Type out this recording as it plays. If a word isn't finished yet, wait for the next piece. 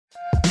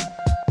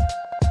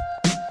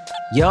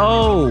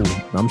Yo,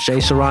 I'm Shay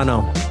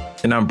Serrano.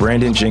 And I'm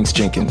Brandon Jinx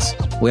Jenkins.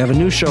 We have a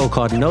new show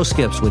called No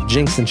Skips with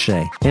Jinx and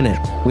Shay. In it,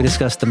 we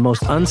discuss the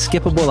most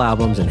unskippable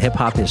albums in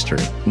hip-hop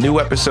history. New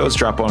episodes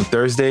drop on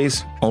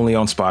Thursdays, only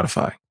on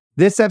Spotify.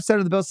 This episode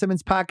of the Bill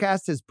Simmons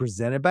Podcast is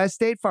presented by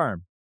State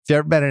Farm. If you've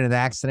ever been in an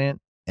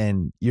accident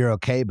and you're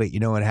okay, but you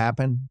know what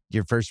happened,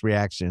 your first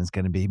reaction is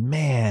going to be,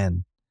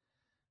 man,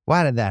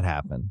 why did that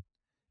happen?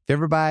 If you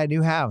ever buy a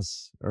new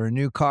house or a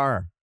new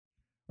car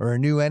or a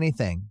new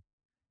anything,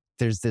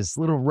 there's this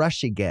little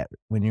rush you get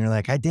when you're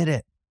like, I did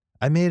it.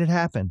 I made it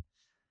happen.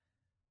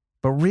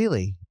 But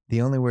really,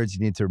 the only words you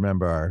need to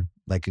remember are,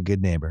 like a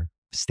good neighbor,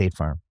 State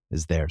Farm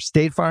is there.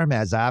 State Farm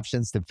has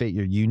options to fit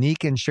your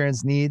unique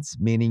insurance needs,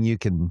 meaning you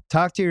can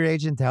talk to your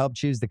agent to help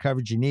choose the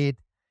coverage you need,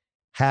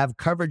 have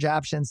coverage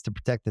options to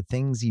protect the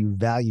things you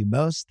value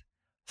most,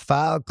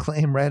 file a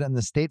claim right on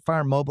the State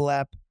Farm mobile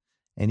app,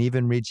 and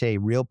even reach a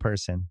real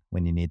person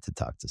when you need to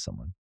talk to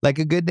someone. Like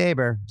a good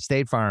neighbor,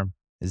 State Farm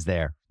is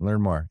there.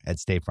 Learn more at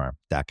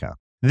statefarm.com.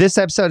 This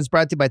episode is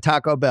brought to you by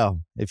Taco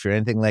Bell. If you're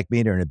anything like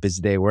me during a busy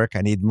day at work,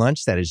 I need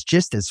lunch that is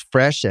just as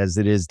fresh as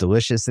it is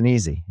delicious and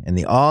easy. And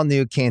the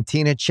all-new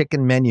Cantina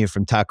Chicken menu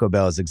from Taco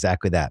Bell is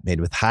exactly that, made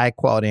with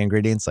high-quality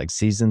ingredients like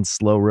seasoned,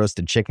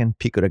 slow-roasted chicken,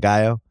 pico de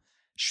gallo,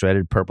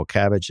 shredded purple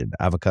cabbage, and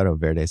avocado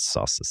verde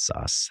salsa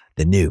sauce.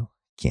 The new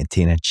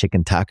Cantina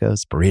Chicken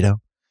tacos, burrito,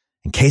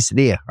 and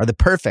quesadilla are the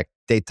perfect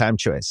daytime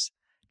choice.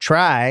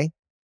 Try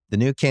the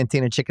new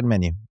Cantina Chicken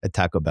menu at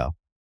Taco Bell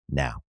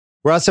now.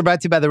 We're also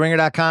brought to you by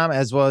TheRinger.com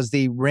as well as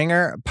the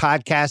Ringer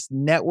Podcast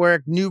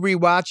Network. New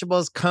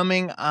rewatchables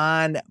coming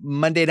on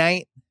Monday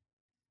night.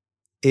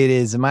 It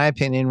is, in my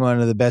opinion, one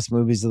of the best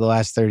movies of the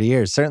last 30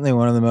 years. Certainly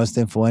one of the most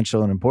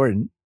influential and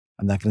important.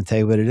 I'm not going to tell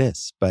you what it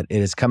is, but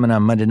it is coming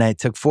on Monday night. It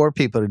took 4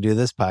 people to do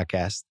this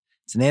podcast.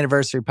 It's an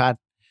anniversary pod,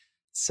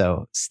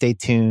 so stay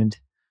tuned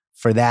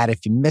for that.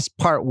 If you missed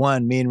part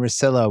 1, me and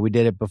Russillo, we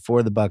did it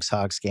before the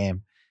Bucks-Hawks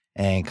game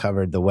and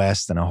covered the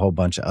West and a whole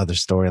bunch of other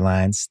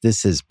storylines.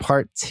 This is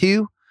part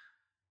 2.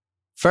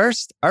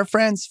 First, our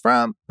friends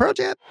from Pearl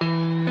Jam.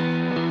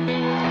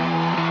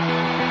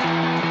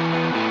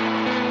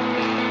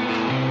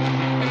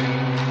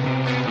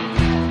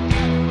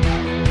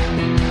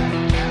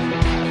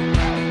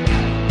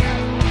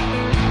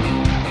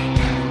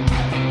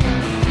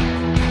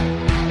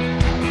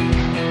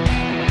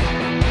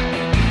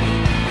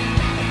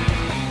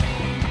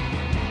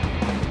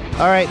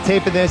 All right,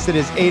 taping this. It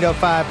is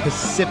 8:05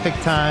 Pacific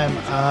time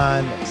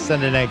on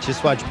Sunday night.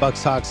 Just watched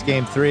Bucks-Hawks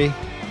game 3.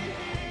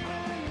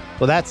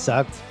 Well, that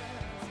sucked.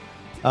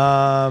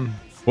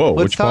 Whoa,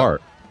 which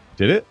part?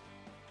 Did it?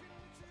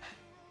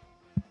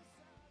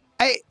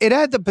 It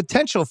had the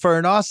potential for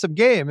an awesome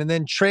game, and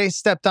then Trae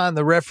stepped on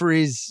the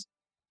referee's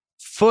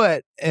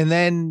foot, and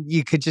then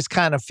you could just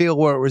kind of feel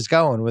where it was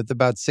going with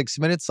about 6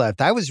 minutes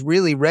left. I was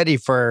really ready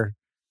for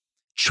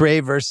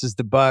Trae versus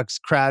the Bucks,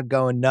 crowd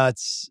going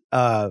nuts,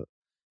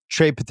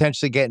 Trae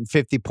potentially getting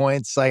 50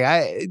 points. Like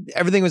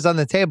everything was on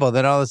the table.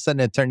 Then all of a sudden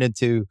it turned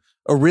into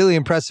a really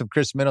impressive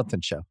Khris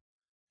Middleton show.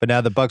 But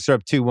now the Bucks are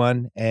up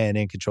 2-1 and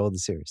in control of the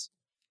series.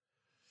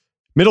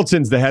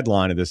 Middleton's the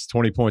headline of this.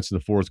 20 points in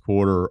the fourth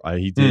quarter.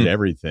 He did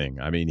everything.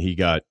 I mean, he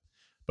got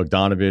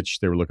Bogdanovich.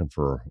 They were looking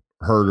for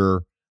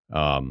Herter.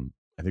 I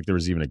think there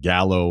was even a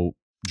Gallo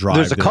drive.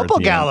 There's a couple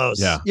Gallos.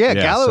 Yeah,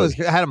 Gallo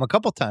had him a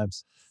couple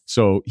times.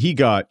 So he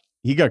got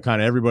kind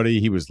of everybody.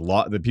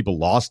 The people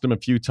lost him a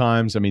few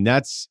times. I mean,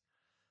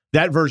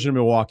 that version of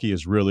Milwaukee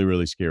is really,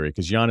 really scary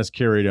because Giannis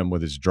carried him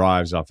with his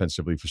drives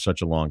offensively for such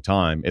a long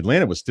time.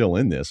 Atlanta was still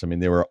in this. I mean,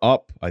 they were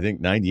up, I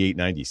think,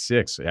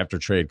 98-96 after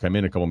Trae had come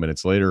in a couple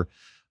minutes later.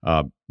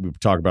 We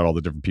talk about all the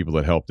different people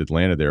that helped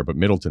Atlanta there, but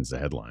Middleton's the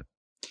headline.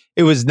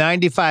 It was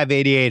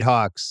 95-88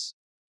 Hawks,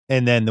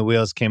 and then the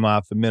wheels came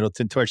off and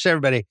Middleton torched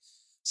everybody.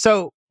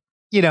 So,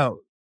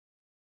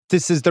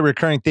 this is the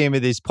recurring theme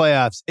of these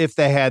playoffs. If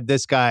they had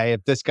this guy,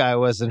 if this guy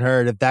wasn't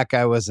hurt, if that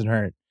guy wasn't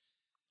hurt,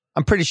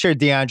 I'm pretty sure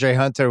DeAndre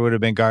Hunter would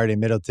have been guarding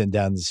Middleton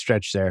down the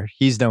stretch there.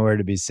 He's nowhere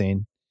to be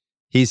seen.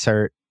 He's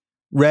hurt.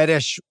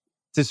 Reddish,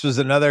 this was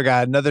another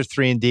guy, another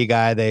 3-and-D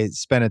guy they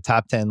spent a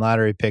top 10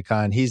 lottery pick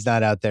on. He's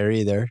not out there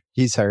either.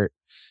 He's hurt.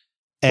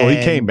 Well, he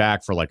came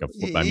back for like a...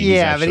 I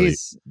mean,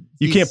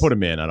 you can't put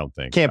him in, I don't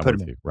think. Can't put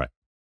him in. Right.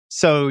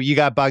 So you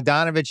got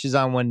Bogdanovich is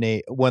on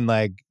one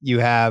leg. You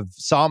have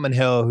Solomon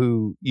Hill,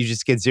 who you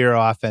just get zero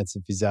offense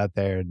if he's out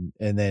there.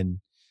 And then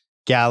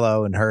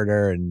Gallo and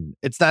Herter. And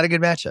it's not a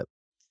good matchup.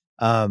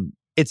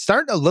 It's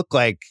starting to look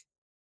like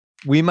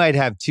we might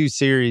have 2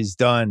 series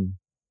done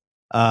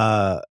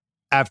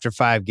after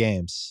 5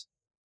 games.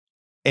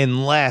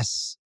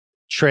 Unless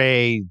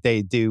Trae,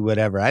 they do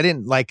whatever. I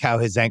didn't like how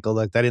his ankle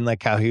looked. I didn't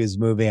like how he was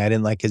moving. I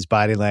didn't like his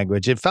body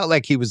language. It felt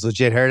like he was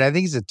legit hurt. I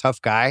think he's a tough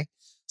guy.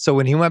 So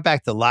when he went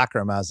back to the locker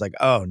room, I was like,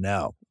 oh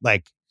no.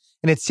 And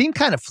it seemed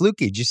kind of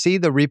fluky. Did you see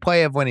the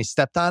replay of when he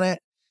stepped on it?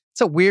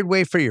 It's a weird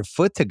way for your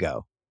foot to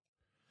go.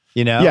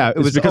 Yeah. It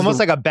was almost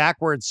like a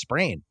backward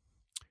sprain.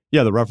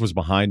 Yeah, the ref was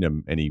behind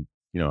him, and he,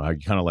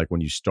 kind of like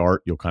when you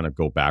start, you'll kind of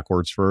go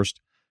backwards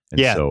first. And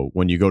Yeah. so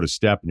when you go to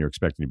step and you're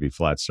expecting to be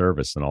flat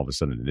service, and all of a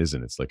sudden it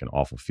isn't, it's like an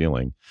awful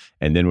feeling.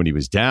 And then when he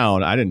was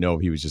down, I didn't know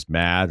if he was just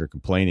mad or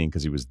complaining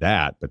because he was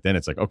that. But then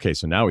it's like, okay,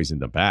 so now he's in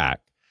the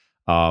back.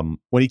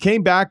 When he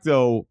came back,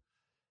 though,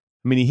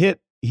 I mean, he hit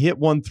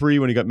 1-3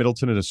 when he got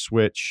Middleton in a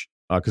switch,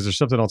 because there's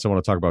something else I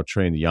want to talk about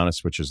Trae and the Giannis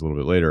switches a little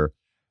bit later.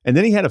 And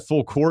then he had a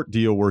full court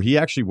deal where he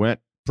actually went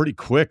pretty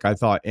quick, I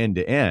thought, end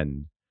to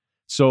end.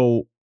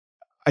 So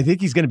I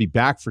think he's going to be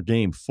back for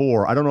game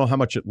 4. I don't know how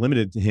much it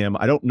limited him.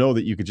 I don't know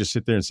that you could just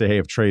sit there and say, hey,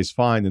 if Trae's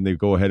fine, then they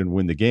go ahead and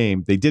win the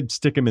game. They did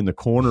stick him in the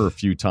corner a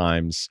few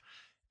times.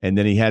 And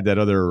then he had that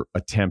other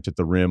attempt at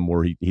the rim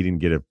where he didn't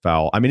get a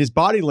foul. I mean, his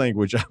body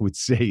language, I would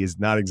say, is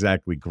not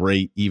exactly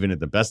great, even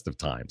at the best of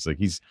times. Like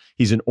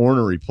he's an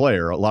ornery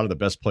player. A lot of the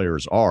best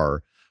players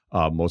are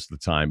most of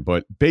the time.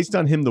 But based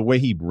on him, the way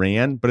he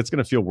ran, but it's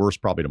going to feel worse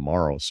probably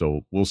tomorrow.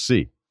 So we'll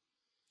see.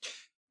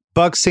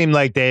 Bucks seem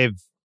like they've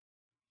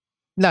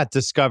not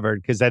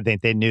discovered, because I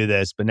think they knew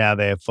this, but now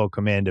they have full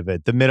command of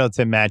it. The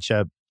Middleton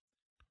matchup,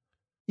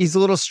 he's a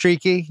little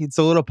streaky. He's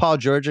a little Paul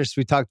George.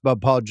 We talked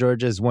about Paul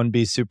George as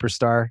 1B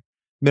superstar.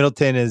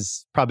 Middleton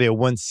is probably a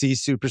 1C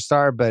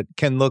superstar, but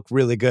can look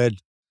really good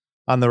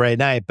on the right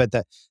night. But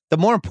the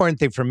more important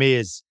thing for me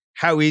is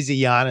how easy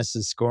Giannis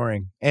is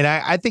scoring. And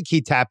I think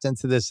he tapped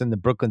into this in the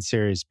Brooklyn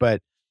series,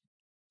 but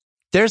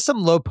there's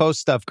some low post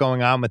stuff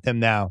going on with him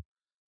now,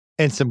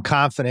 and some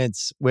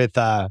confidence with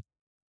that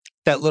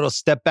little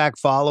step back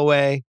fall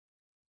away.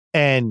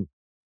 And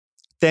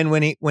then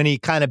when he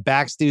kind of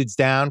backs dudes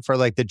down for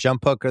like the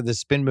jump hook or the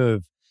spin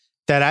move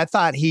that I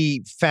thought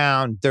he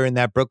found during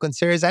that Brooklyn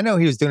series. I know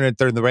he was doing it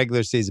during the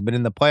regular season, but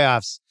in the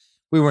playoffs,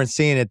 we weren't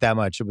seeing it that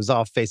much. It was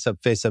all face up,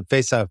 face up,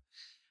 face up.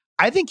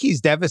 I think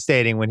he's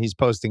devastating when he's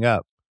posting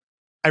up.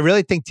 I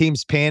really think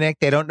teams panic.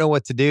 They don't know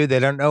what to do. They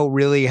don't know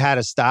really how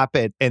to stop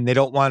it, and they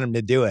don't want him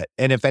to do it.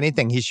 And if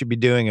anything, he should be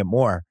doing it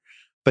more.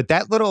 But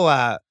that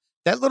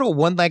little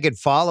one-legged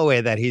fall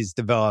away that he's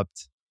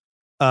developed,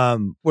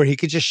 where he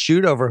could just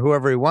shoot over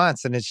whoever he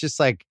wants, and it's just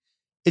like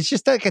a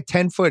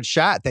 10-foot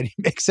shot that he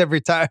makes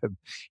every time.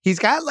 He's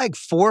got like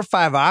 4 or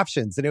 5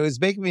 options, and it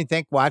was making me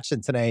think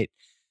watching tonight.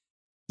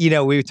 You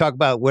know, we talk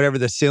about whatever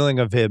the ceiling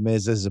of him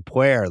is as a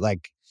player.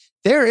 Like,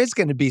 there is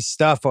going to be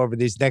stuff over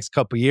these next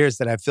couple of years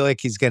that I feel like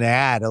he's going to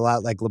add, a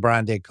lot like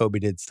LeBron did, Kobe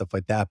did, stuff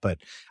like that. But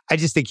I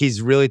just think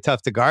he's really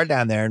tough to guard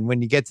down there. And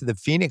when you get to the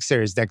Phoenix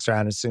series next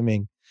round,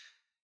 assuming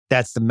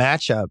that's the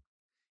matchup,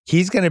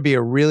 he's going to be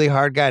a really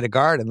hard guy to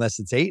guard unless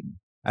it's Ayton.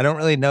 I don't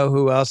really know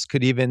who else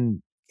could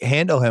even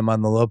handle him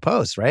on the low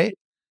post, right?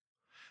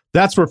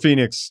 That's where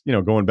Phoenix,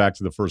 going back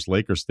to the first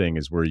Lakers thing,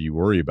 is where you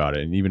worry about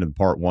it. And even in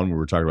part 1, we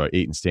were talking about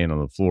Ayton staying on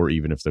the floor,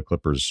 even if the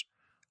Clippers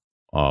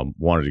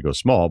wanted to go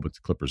small, but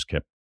the Clippers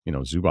kept,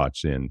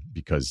 Zubac in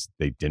because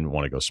they didn't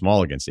want to go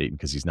small against Ayton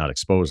because he's not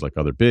exposed like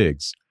other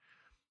bigs.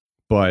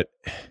 But,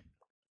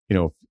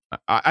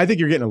 I think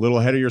you're getting a little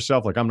ahead of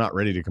yourself. Like, I'm not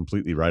ready to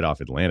completely write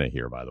off Atlanta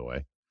here, by the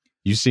way.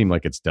 You seem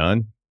like it's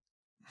done.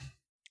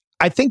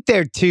 I think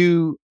they're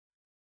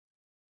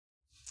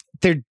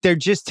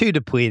just too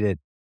depleted.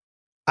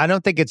 I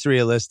don't think it's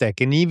realistic.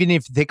 And even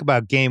if you think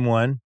about game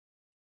 1,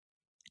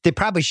 they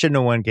probably shouldn't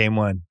have won game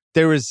 1.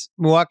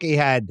 Milwaukee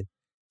had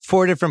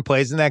 4 different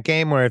plays in that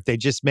game where if they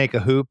just make a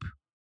hoop,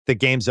 the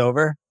game's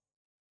over.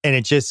 And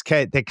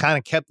they kind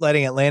of kept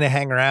letting Atlanta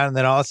hang around. And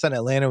then all of a sudden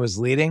Atlanta was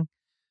leading.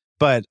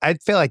 But I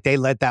feel like they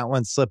let that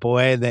one slip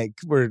away. They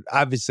were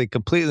obviously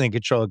completely in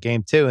control of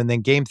game 2. And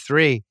then game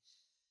 3,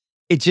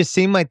 it just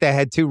seemed like they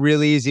had 2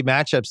 really easy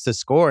matchups to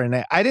score.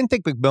 And I didn't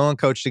think McMillan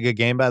coached a good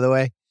game, by the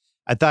way.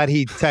 I thought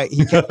he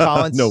kept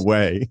Collins. No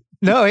way.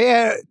 No,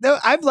 yeah. No,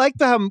 I've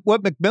liked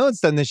what McMillan's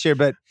done this year,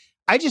 but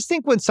I just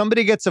think when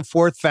somebody gets a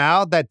 4th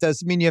foul, that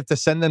doesn't mean you have to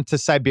send them to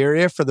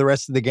Siberia for the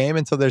rest of the game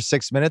until there's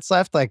 6 minutes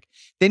left. Like,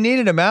 they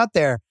needed him out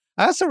there.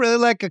 I also really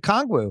like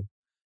Okongwu.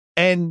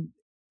 And,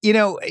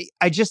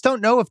 I just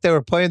don't know if they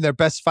were playing their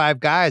best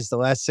 5 guys the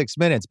last 6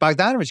 minutes.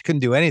 Bogdanovich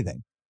couldn't do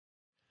anything.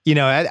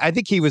 I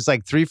think he was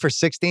like 3 for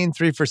 16,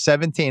 3 for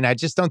 17. I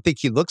just don't think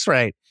he looks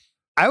right.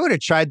 I would have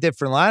tried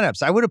different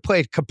lineups. I would have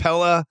played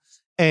Capella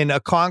and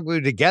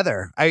Okongwu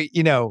together. I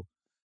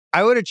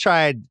would have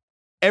tried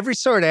every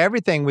sort of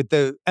everything, with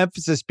the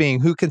emphasis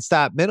being who can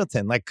stop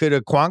Middleton. Like, could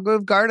Okongwu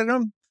have guarded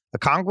him?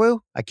 Okongwu?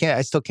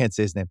 I still can't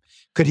say his name.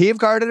 Could he have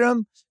guarded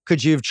him?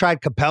 Could you have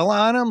tried Capella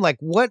on him? Like,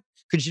 what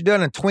could you have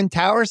done a Twin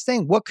Towers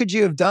thing? What could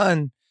you have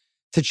done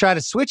to try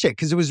to switch it?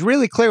 Because it was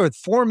really clear with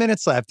 4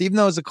 minutes left, even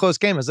though it was a close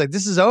game. I was like,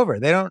 this is over.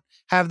 They don't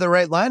have the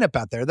right lineup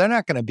out there. They're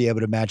not going to be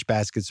able to match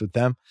baskets with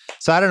them.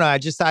 So I don't know. I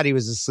just thought he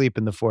was asleep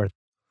in the 4th.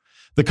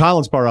 The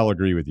Collins part, I'll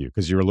agree with you,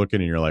 because you were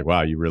looking and you're like,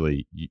 wow,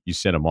 you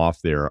sent him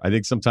off there. I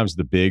think sometimes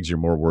the bigs, you're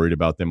more worried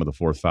about them with the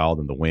 4th foul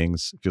than the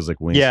wings. It feels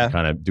like wings can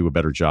kind of do a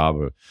better job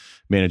of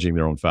managing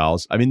their own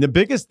fouls. I mean, the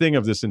biggest thing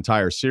of this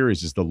entire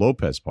series is the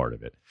Lopez part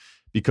of it,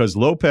 because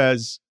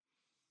Lopez,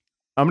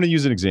 I'm going to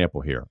use an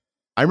example here.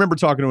 I remember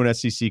talking to an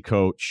SEC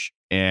coach,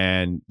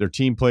 and their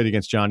team played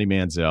against Johnny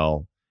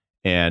Manziel,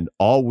 and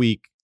all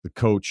week the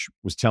coach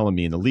was telling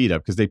me in the lead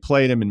up, because they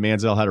played him and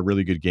Manziel had a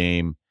really good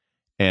game,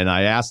 And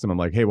I asked him, I'm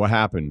like, hey, what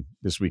happened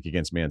this week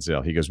against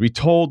Manziel? He goes, we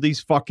told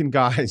these fucking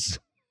guys,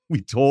 we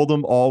told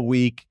them all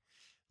week,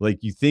 like,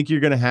 you think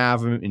you're going to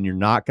have them and you're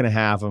not going to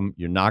have them.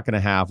 You're not going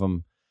to have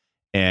them.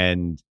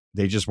 And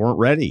they just weren't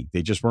ready.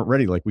 They just weren't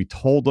ready. Like, we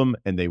told them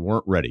and they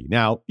weren't ready.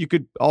 Now, you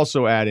could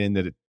also add in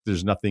that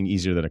there's nothing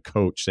easier than a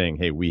coach saying,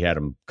 hey, we had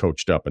them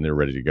coached up and they're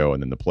ready to go.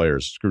 And then the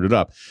players screwed it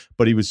up.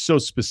 But he was so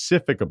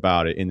specific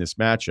about it in this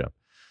matchup.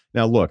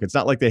 Now, look, it's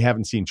not like they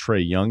haven't seen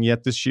Trae Young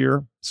yet this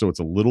year, so it's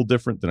a little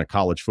different than a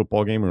college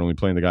football game. We're only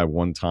playing the guy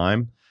one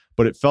time.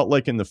 But it felt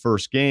like in the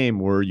first game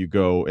where you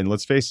go, and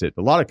let's face it,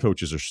 a lot of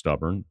coaches are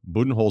stubborn.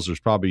 Budenholzer's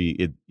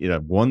probably in a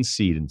 1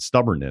 seed in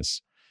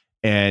stubbornness.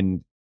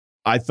 And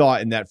I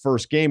thought in that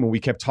first game when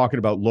we kept talking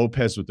about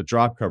Lopez with the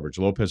drop coverage,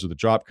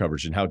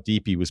 and how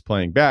deep he was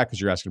playing back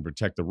because you're asking to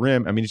protect the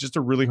rim. I mean, it's just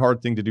a really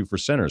hard thing to do for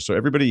centers. So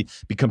everybody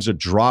becomes a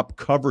drop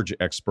coverage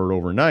expert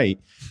overnight.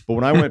 But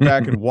when I went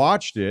back and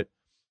watched it,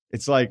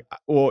 it's like,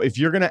 well, if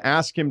you're going to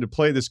ask him to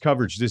play this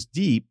coverage this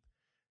deep,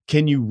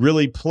 can you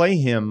really play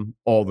him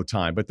all the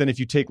time? But then if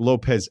you take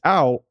Lopez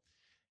out,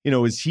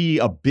 is he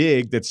a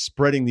big that's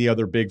spreading the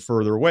other big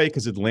further away?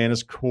 Because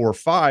Atlanta's core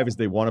 5 is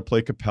they want to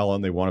play Capella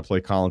and they want to play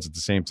Collins at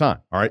the same time.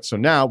 All right, so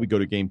now we go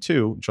to game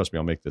 2. Trust me,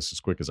 I'll make this as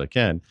quick as I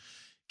can.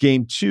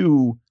 Game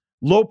 2,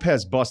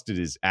 Lopez busted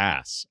his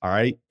ass, all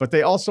right? But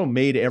they also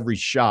made every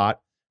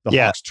shot. The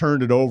Hawks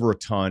turned it over a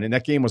ton, and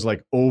that game was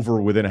like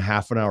over within a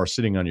half an hour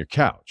sitting on your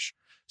couch.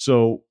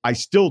 So I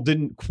still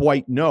didn't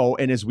quite know.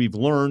 And as we've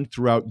learned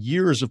throughout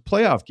years of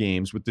playoff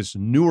games with this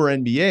newer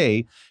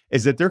NBA,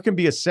 is that there can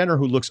be a center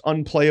who looks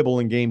unplayable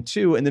in game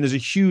 2 and then is a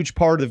huge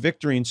part of the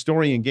victory and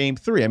story in game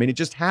 3. I mean, it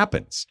just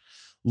happens.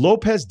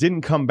 Lopez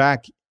didn't come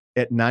back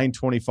at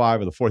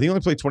 9:25 of the fourth. He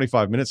only played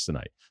 25 minutes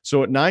tonight.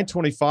 So at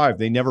 9:25,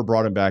 they never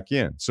brought him back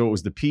in. So it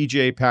was the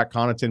PJ, Pat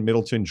Connaughton,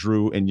 Middleton,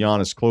 Drew, and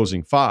Giannis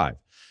closing 5.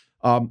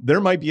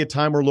 There might be a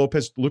time where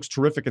Lopez looks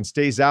terrific and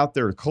stays out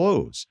there to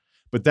close.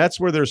 But that's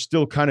where there's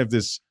still kind of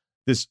this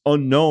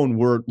unknown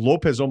where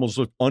Lopez almost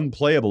looked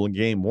unplayable in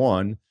game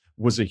 1,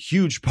 was a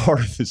huge part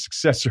of the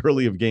success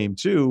early of game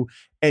 2.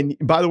 And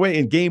by the way,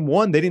 in game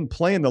 1, they didn't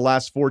play in the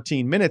last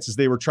 14 minutes as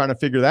they were trying to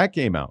figure that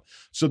game out.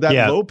 So that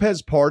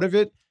Lopez part of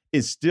it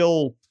is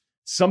still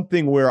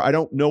something where I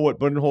don't know what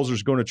Budenholzer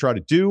is going to try to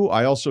do.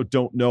 I also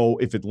don't know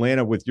if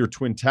Atlanta, with your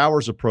Twin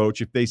Towers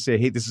approach, if they say,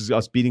 hey, this is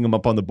us beating them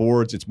up on the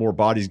boards, it's more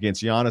bodies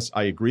against Giannis.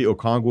 I agree.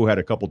 Okongwu had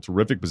a couple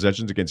terrific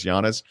possessions against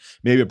Giannis.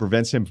 Maybe it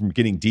prevents him from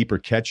getting deeper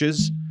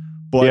catches.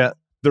 But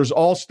there's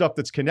all stuff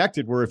that's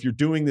connected where if you're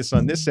doing this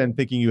on this end,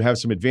 thinking you have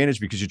some advantage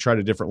because you tried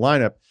a different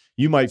lineup,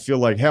 you might feel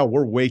like, hell,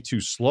 we're way too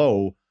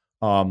slow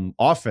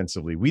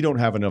offensively. We don't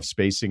have enough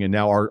spacing, and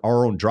now our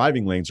own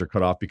driving lanes are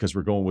cut off because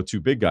we're going with 2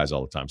 big guys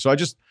all the time. So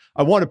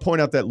I want to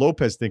point out that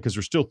Lopez thing because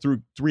we're still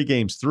through 3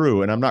 games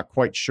through, and I'm not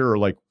quite sure.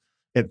 Like,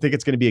 I think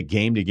it's going to be a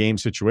game-to-game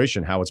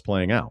situation how it's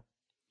playing out.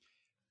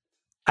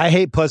 I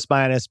hate plus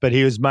minus, but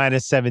he was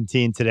minus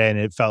 17 today, and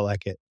it felt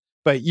like it.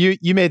 But you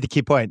made the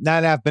key point.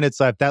 9.5 minutes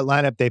left. That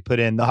lineup they put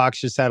in, the Hawks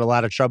just had a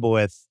lot of trouble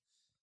with.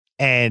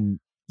 And,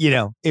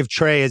 if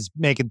Trae is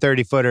making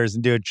 30-footers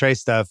and doing Trae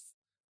stuff,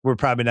 we're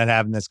probably not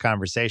having this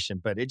conversation.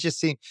 But it just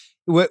seemed,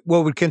 what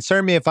would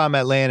concern me if I'm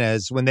Atlanta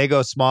is when they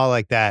go small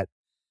like that,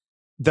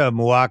 the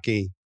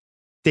Milwaukee,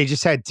 they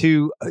just had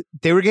 2,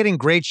 they were getting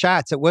great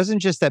shots. It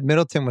wasn't just that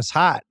Middleton was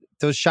hot.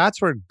 Those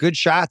shots were good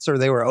shots, or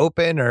they were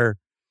open, or,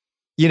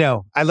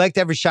 I liked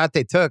every shot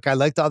they took. I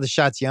liked all the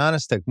shots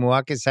Giannis took.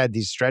 Milwaukee's had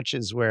these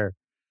stretches where,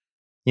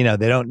 I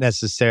don't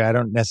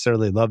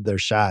necessarily love their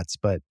shots,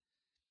 but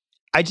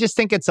I just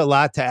think it's a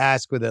lot to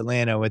ask with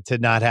Atlanta to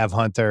not have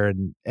Hunter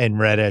and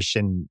Reddish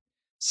and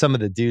some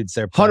of the dudes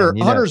they're playing.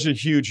 Hunter's a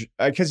huge,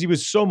 because he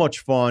was so much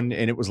fun,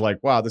 and it was like,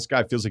 wow, this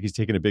guy feels like he's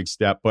taking a big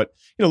step. But,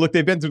 look,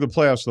 they've been through the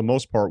playoffs for the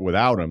most part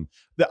without him.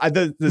 But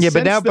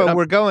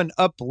we're going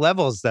up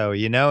levels, though,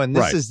 and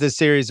this is the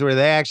series where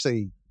they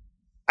actually,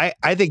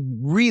 I think,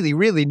 really,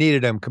 really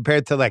needed him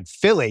compared to, like,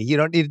 Philly. You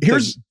don't need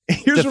to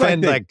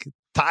defend, like,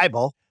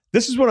 Thibault.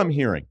 This is what I'm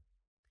hearing.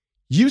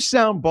 You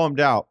sound bummed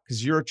out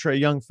because you're a Trae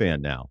Young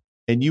fan now,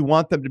 and you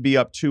want them to be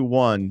up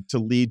 2-1 to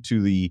lead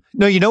to the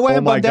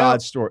I'm bummed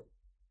out story.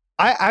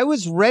 I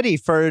was ready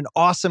for an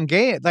awesome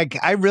game. Like,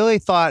 I really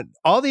thought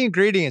all the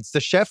ingredients. The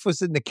chef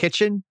was in the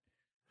kitchen.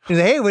 He's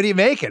like, hey, what are you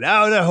making?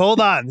 Oh, no,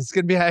 hold on. This is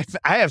gonna be. I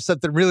have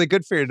something really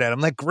good for you tonight. I'm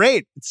like,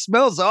 great. It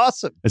smells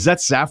awesome. Is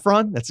that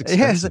saffron? That's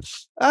expensive.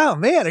 Oh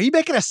man, are you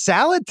making a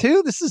salad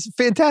too? This is a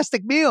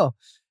fantastic meal.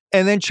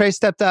 And then Trae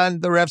stepped on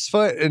the ref's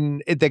foot,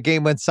 and the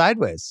game went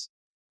sideways.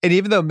 And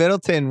even though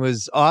Middleton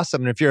was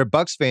awesome, and if you're a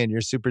Bucks fan,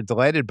 you're super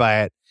delighted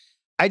by it.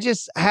 I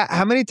just,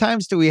 how many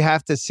times do we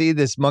have to see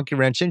this monkey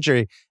wrench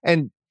injury?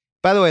 And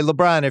by the way,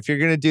 LeBron, if you're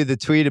going to do the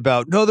tweet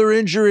about another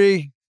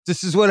injury,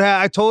 this is what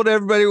I told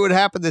everybody would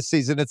happen this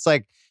season. It's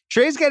like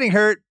Trae's getting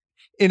hurt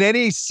in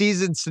any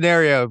season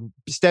scenario,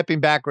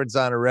 stepping backwards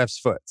on a ref's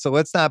foot. So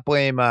let's not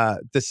blame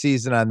the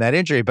season on that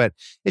injury. But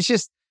it's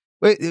just,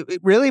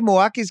 really,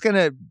 Milwaukee's going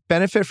to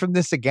benefit from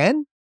this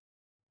again?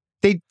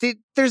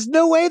 There's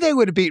no way they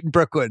would have beaten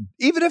Brooklyn.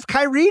 Even if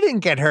Kyrie didn't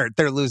get hurt,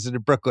 they're losing to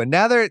Brooklyn.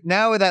 Now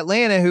with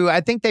Atlanta, who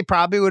I think they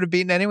probably would have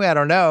beaten anyway. I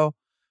don't know.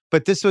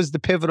 But this was the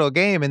pivotal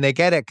game, and they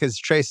get it because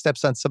Trae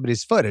steps on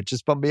somebody's foot. It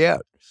just bummed me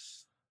out.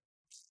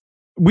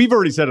 We've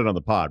already said it on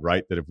the pod,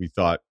 right? That if we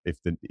thought if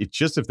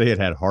they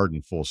had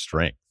Harden full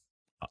strength.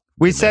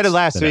 We said it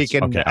last week.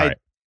 And okay, all right.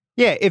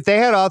 Yeah, if they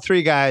had all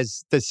three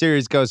guys, the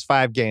series goes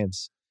 5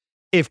 games.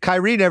 If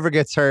Kyrie never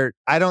gets hurt,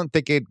 I don't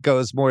think it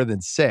goes more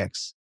than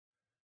 6.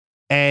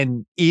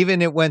 And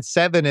even it went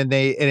 7 and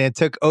it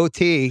took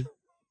OT.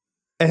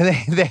 And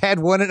they had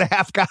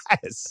 1.5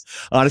 guys.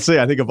 Honestly,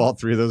 I think if all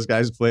 3 of those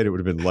guys played, it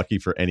would have been lucky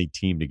for any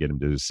team to get them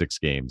to 6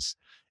 games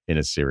in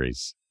a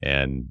series.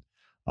 And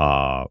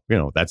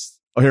that's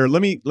here.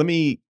 Let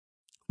me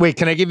wait.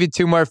 Can I give you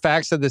 2 more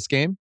facts of this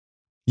game?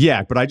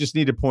 Yeah, but I just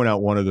need to point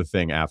out one other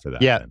thing after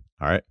that. Yeah. Then.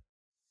 All right.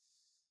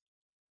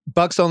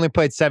 Bucks only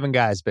played 7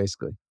 guys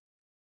basically.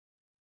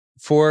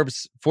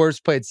 Forbes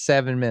played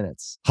 7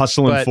 minutes.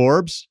 Hustling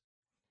Forbes,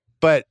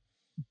 but.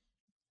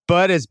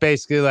 Bud is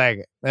basically like,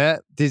 I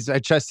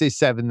trust these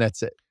 7,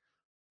 that's it.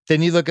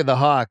 Then you look at the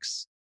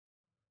Hawks.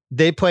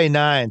 They play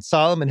 9.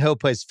 Solomon Hill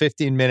plays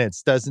 15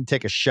 minutes, doesn't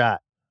take a shot.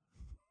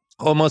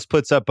 Almost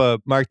puts up a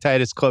Mark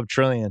Titus Club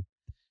trillion.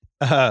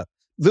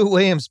 Lou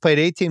Williams played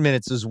 18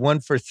 minutes, was 1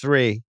 for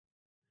 3.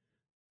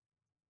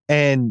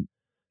 And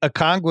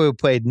Okongwu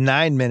played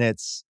 9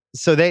 minutes.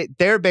 So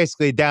they're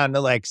basically down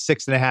to like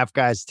 6.5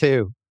 guys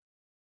too.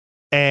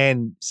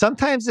 And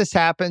sometimes this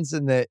happens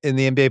in the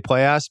NBA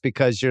playoffs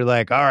because you're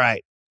like, all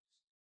right,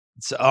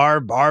 it's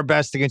our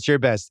best against your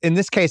best. In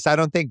this case, I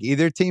don't think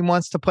either team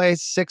wants to play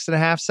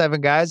 6.5,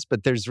 7 guys,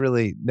 but there's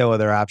really no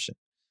other option.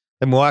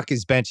 The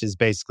Milwaukee's bench is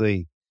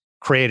basically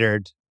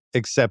cratered,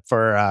 except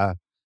for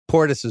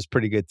Portis was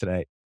pretty good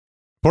tonight.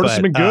 Portis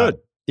has been good.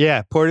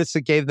 Yeah,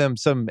 Portis gave them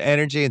some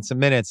energy and some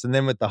minutes. And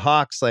then with the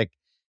Hawks, like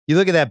you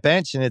look at that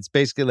bench and it's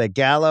basically like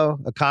Gallo,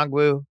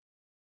 Okongwu,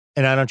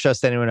 and I don't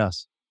trust anyone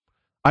else.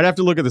 I'd have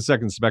to look at the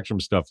second spectrum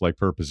stuff, like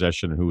per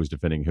possession and who was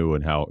defending who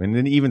and how. And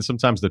then even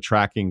sometimes the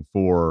tracking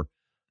for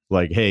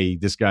like, hey,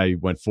 this guy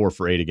went 4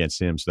 for 8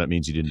 against him. So that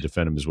means you didn't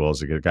defend him as well as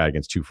the guy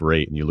against 2 for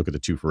 8. And you look at the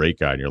 2 for 8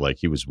 guy and you're like,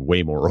 he was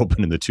way more open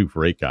than the 2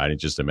 for 8 guy. And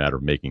it's just a matter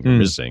of making or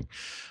missing.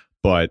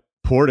 But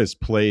Portis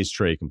plays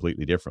Trae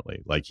completely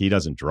differently. Like he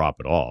doesn't drop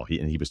at all.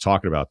 He was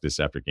talking about this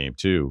after game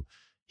 2.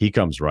 He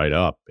comes right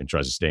up and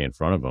tries to stay in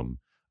front of him.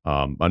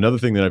 Another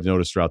thing that I've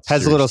noticed throughout the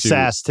has series a little too,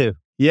 sass too.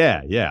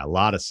 Yeah, a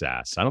lot of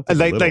sass. I don't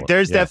think like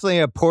there's definitely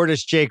a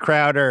Portis, Jay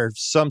Crowder,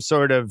 some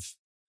sort of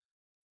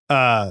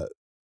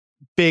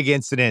big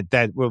incident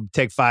that will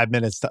take 5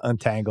 minutes to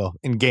untangle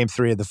in game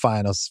 3 of the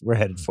finals we're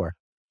headed for.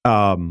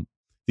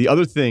 The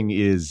other thing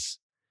is,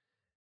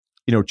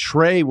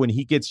 Trae, when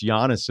he gets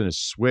Giannis in a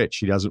switch,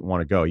 he doesn't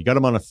want to go. You got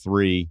him on a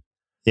 3.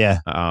 Yeah.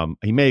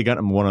 He may have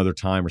gotten him one other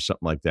time or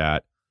something like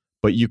that.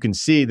 But you can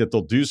see that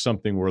they'll do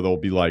something where they'll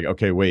be like,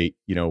 okay, wait,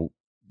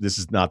 this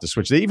is not the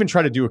switch. They even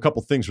try to do a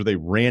couple things where they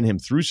ran him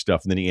through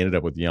stuff and then he ended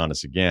up with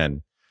Giannis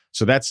again.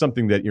 So that's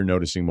something that you're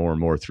noticing more and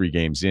more 3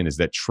 games in is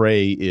that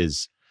Trae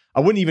is, I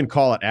wouldn't even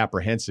call it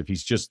apprehensive.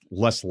 He's just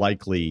less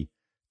likely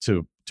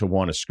to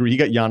want to screw. He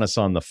got Giannis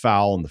on the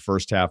foul in the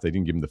first half. They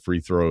didn't give him the free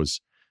throws.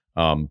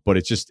 But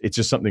it's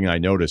just something I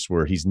noticed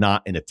where he's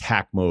not in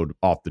attack mode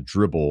off the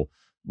dribble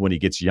when he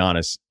gets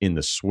Giannis in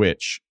the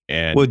switch.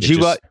 And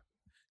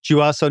did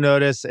you also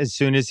notice as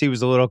soon as he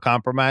was a little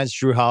compromised,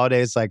 Drew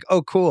Holiday's like,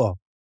 oh, cool.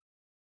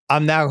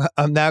 I'm now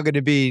going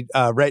to be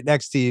right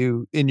next to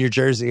you in your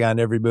jersey on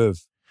every move.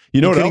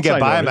 You couldn't get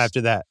by him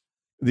after that.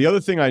 The other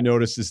thing I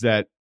noticed is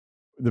that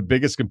the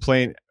biggest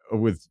complaint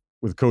with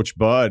Coach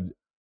Bud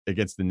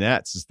against the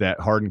Nets is that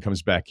Harden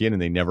comes back in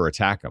and they never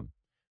attack him.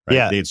 Right?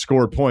 Yeah. They had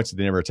scored points and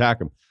they never attack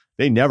him.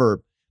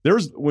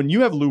 When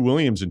you have Lou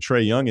Williams and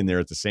Trae Young in there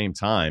at the same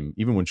time,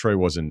 even when Trae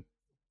wasn't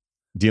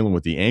dealing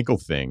with the ankle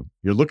thing,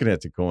 you're looking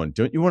at it going,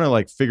 don't you want to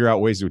like figure out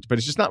ways to, but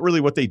it's just not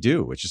really what they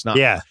do. It's just not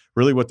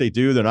really what they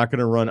do. They're not going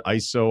to run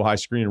ISO, high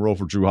screen and roll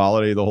for Drew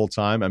Holiday the whole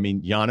time. I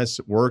mean, Giannis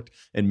worked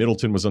and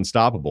Middleton was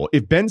unstoppable.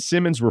 If Ben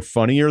Simmons were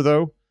funnier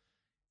though,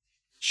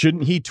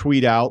 shouldn't he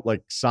tweet out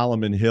like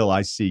Solomon Hill,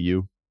 I see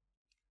you?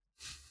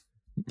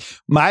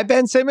 My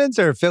Ben Simmons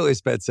or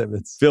Philly's Ben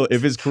Simmons? Phil,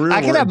 if his career,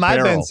 I could have my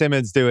Ben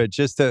Simmons do it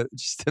just to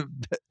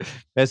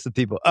mess with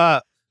people.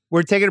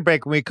 We're taking a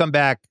break. When we come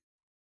back,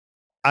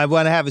 I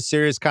want to have a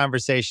serious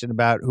conversation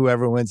about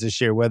whoever wins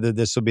this year, whether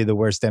this will be the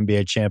worst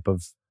NBA champ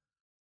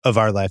of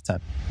our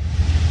lifetime.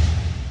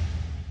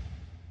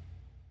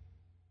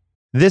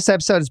 This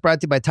episode is brought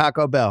to you by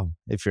Taco Bell.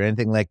 If you're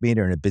anything like me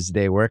during a busy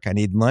day at work, I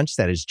need lunch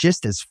that is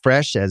just as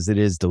fresh as it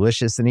is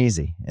delicious and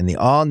easy. And the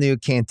all-new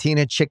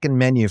Cantina chicken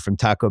menu from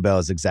Taco Bell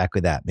is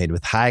exactly that, made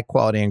with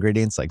high-quality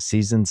ingredients like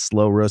seasoned,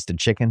 slow-roasted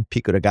chicken,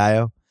 pico de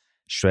gallo,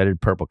 shredded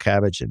purple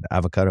cabbage, and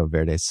avocado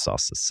verde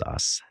salsa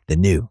sauce. The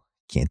new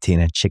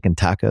Cantina chicken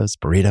tacos,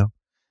 burrito,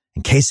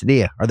 and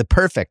quesadilla are the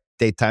perfect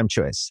daytime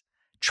choice.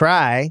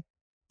 Try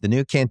the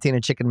new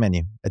Cantina chicken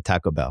menu at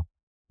Taco Bell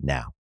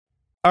now.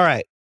 All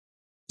right.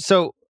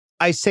 So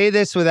I say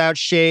this without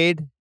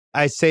shade.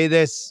 I say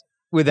this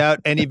without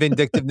any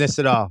vindictiveness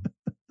at all.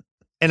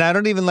 And I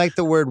don't even like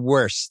the word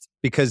worst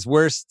because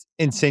worst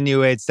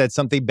insinuates that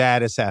something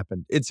bad has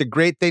happened. It's a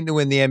great thing to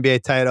win the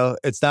NBA title.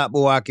 It's not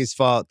Milwaukee's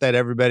fault that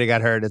everybody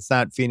got hurt. It's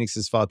not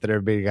Phoenix's fault that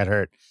everybody got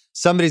hurt.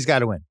 Somebody's got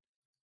to win.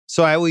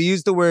 So I will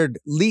use the word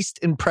least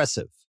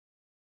impressive.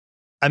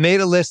 I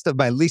made a list of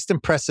my least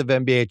impressive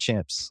NBA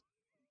champs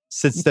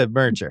since the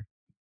merger.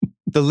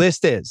 The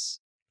list is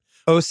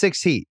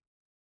 06 Heat,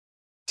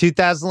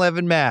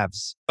 2011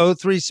 Mavs,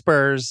 03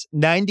 Spurs,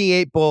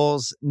 98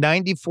 Bulls,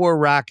 94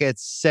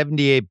 Rockets,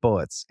 78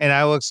 Bullets. And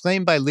I will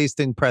explain by least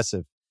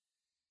impressive,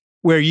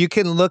 where you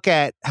can look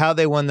at how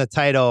they won the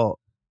title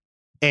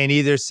and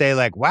either say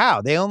like,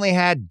 wow, they only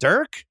had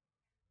Dirk.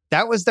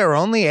 That was their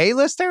only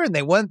A-lister and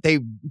they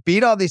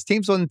beat all these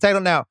teams, won the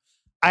title. Now,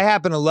 I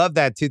happen to love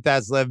that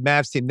 2011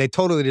 Mavs team. They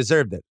totally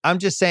deserved it. I'm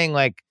just saying,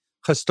 like,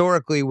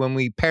 historically, when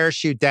we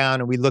parachute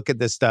down and we look at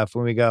this stuff,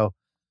 when we go,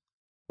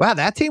 wow,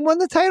 that team won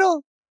the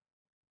title?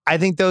 I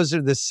think those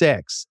are the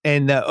six.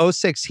 And the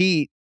 06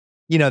 Heat,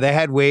 you know, they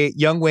had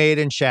young Wade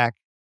and Shaq.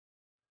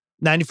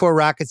 94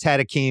 Rockets had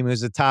Hakeem,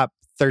 who's a top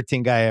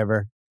 13 guy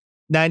ever.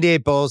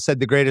 98 Bulls had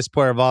the greatest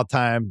player of all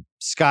time.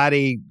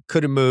 Scotty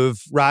couldn't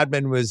move.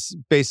 Rodman was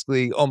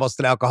basically almost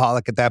an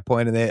alcoholic at that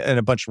point, and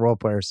a bunch of role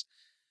players.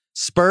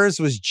 Spurs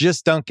was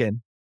just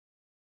Duncan.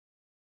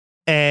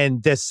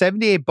 And the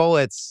 78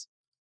 Bullets,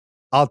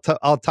 I'll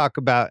talk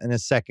about in a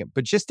second.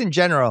 But just in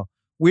general,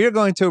 we are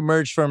going to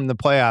emerge from the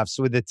playoffs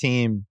with a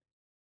team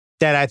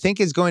that I think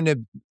is going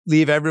to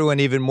leave everyone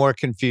even more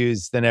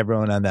confused than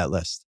everyone on that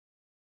list.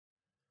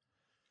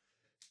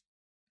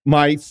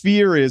 My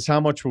fear is how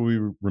much will we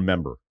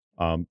remember?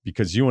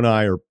 Because you and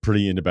I are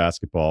pretty into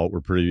basketball. We're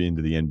pretty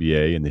into the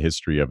NBA and the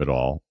history of it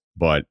all.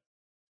 But,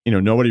 you know,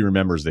 nobody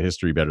remembers the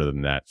history better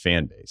than that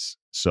fan base.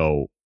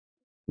 So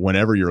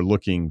whenever you're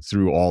looking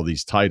through all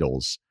these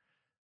titles,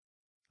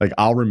 like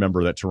I'll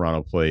remember that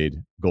Toronto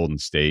played Golden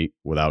State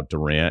without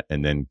Durant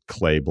and then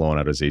Clay blowing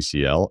out his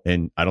ACL.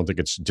 And I don't think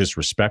it's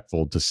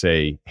disrespectful to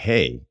say,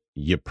 hey,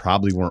 you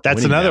probably weren't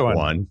That's winning another that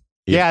one.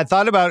 Yeah, I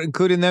thought about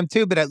including them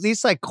too, but at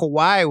least like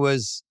Kawhi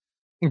was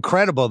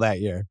incredible that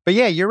year. But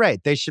yeah, you're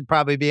right. They should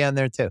probably be on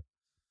there too.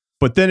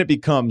 But then it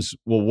becomes,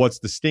 well, what's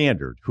the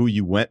standard? Who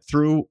you went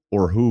through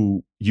or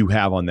who you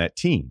have on that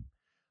team?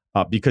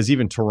 Because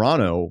even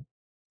Toronto,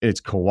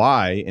 it's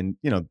Kawhi, and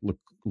you know, look,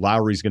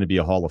 Lowry's going to be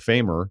a Hall of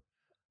Famer.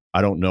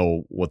 I don't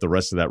know what the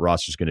rest of that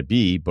roster is going to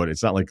be, but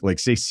it's not like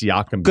say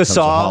Siakam becomes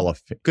a Hall of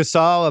Fame.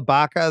 Gasol,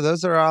 Ibaka,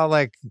 those are all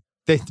like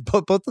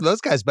both of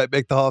those guys might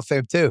make the Hall of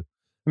Fame too.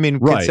 I mean,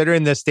 right.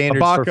 Considering the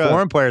standards Ibaka, for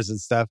foreign players and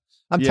stuff,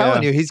 I'm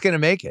telling you, he's going to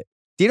make it.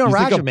 Dino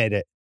Raja made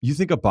it. You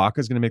think Ibaka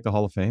is going to make the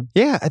Hall of Fame?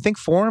 Yeah, I think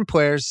foreign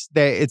players,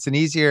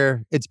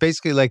 it's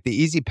basically like the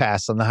easy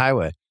pass on the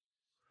highway.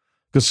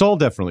 Gasol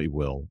definitely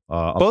will.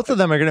 Both of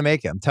them are going to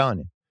make it, I'm telling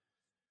you.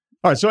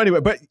 All right, so anyway,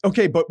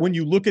 but when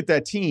you look at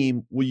that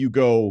team, will you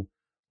go,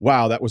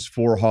 wow, that was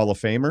 4 Hall of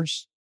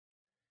Famers?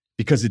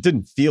 Because it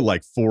didn't feel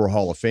like 4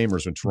 Hall of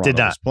Famers when Toronto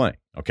was playing,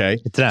 okay?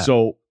 It did not.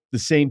 So the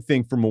same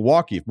thing for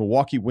Milwaukee. If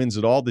Milwaukee wins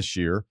it all this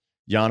year,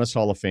 Giannis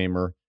Hall of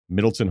Famer,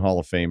 Middleton Hall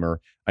of Famer.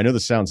 I know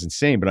this sounds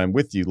insane, but I'm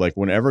with you. Like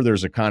whenever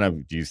there's a kind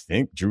of, do you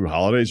think Drew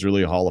Holiday's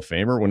really a Hall of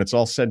Famer? When it's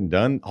all said and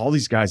done, all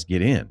these guys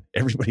get in.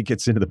 Everybody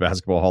gets into the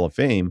Basketball Hall of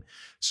Fame.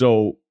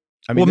 So,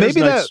 I mean,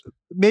 well,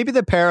 maybe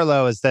the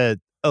parallel is the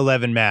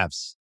 11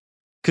 Mavs,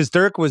 because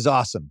Dirk was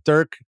awesome.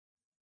 Dirk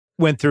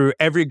went through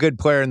every good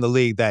player in the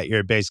league that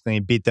year, basically,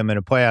 and beat them in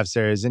a playoff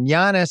series. And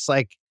Giannis,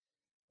 like,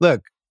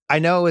 look, I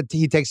know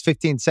he takes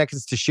 15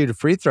 seconds to shoot a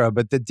free throw,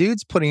 but the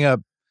dude's putting up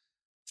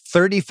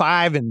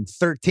 35 and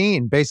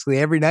 13 basically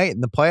every night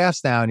in the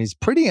playoffs now, and he's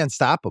pretty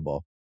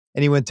unstoppable.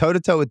 And he went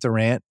toe-to-toe with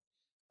Durant.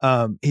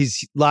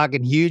 He's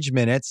logging huge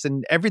minutes,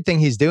 and everything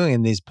he's doing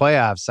in these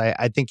playoffs,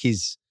 I think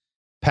he's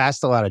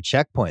passed a lot of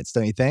checkpoints,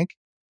 don't you think?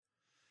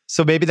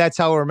 So maybe that's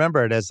how we'll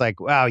remember it, as like,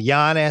 wow,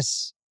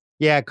 Giannis,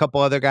 yeah, a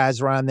couple other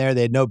guys were on there.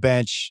 They had no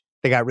bench.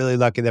 They got really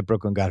lucky that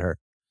Brooklyn got hurt.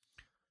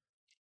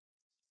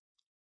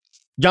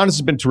 Giannis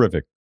has been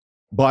terrific,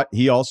 but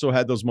he also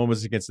had those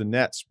moments against the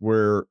Nets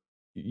where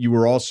you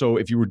were also,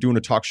 if you were doing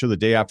a talk show the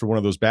day after one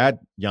of those bad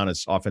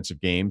Giannis offensive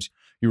games,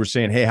 you were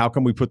saying, hey, how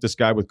come we put this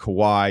guy with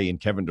Kawhi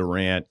and Kevin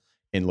Durant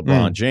and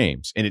LeBron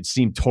James? And it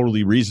seemed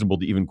totally reasonable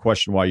to even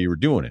question why you were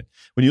doing it.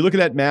 When you look at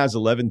that Mavs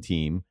 11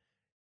 team,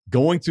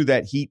 going through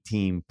that Heat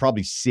team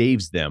probably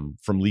saves them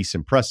from least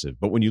impressive.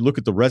 But when you look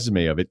at the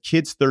resume of it,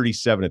 Kid's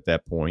 37 at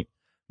that point.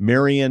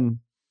 Marion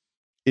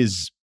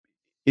is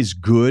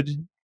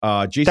good.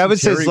 Jason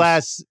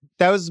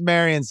that was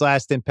Marion's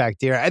last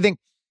impact year, I think.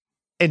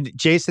 And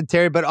Jason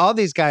Terry, but all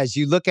these guys,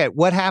 you look at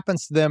what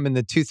happens to them in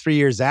the 2-3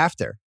 years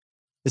after.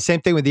 The same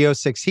thing with the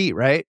 06 Heat,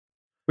 right?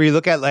 Where you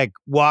look at like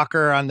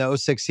Walker on the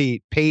 06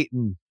 Heat,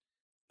 Peyton.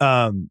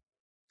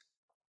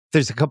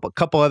 There's a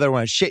couple other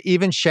ones.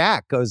 Even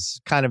Shaq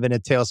goes kind of in a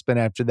tailspin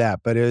after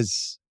that. But it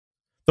was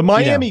the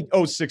Miami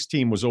 06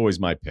 team was always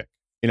my pick.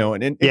 You know,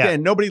 and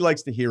again, nobody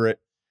likes to hear it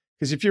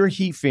because if you're a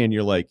Heat fan,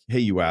 you're like, hey,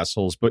 you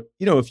assholes. But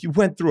you know, if you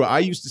went through, I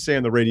used to say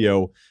on the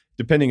radio,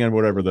 depending on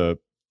whatever the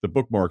the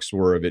bookmarks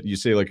were of it. You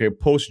say like, hey,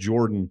 post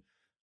Jordan,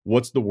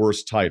 what's the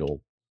worst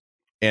title?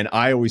 And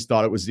I always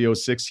thought it was the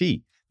 06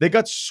 Heat. They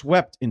got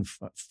swept in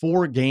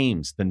 4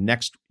 games the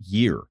next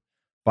year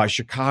by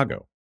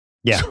Chicago.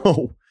 Yeah.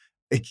 So,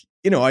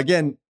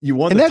 again, you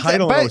won the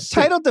title. But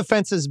title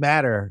defenses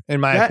matter,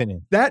 in my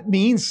opinion. That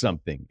means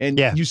something. And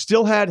you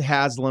still had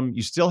Haslam.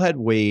 You still had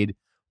Wade.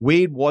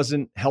 Wade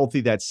wasn't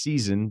healthy that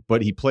season,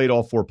 but he played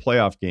all 4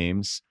 playoff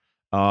games.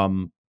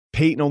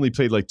 Peyton only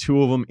played like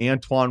 2 of them.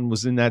 Antoine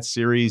was in that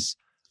series.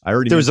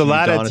 There was a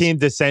lot of team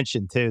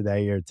dissension, too, that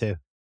year, too.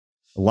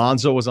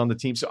 Alonzo was on the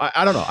team. So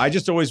I don't know. I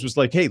just always was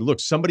like, hey, look,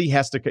 somebody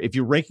has to, if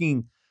you're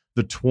ranking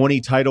the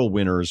 20 title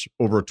winners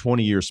over a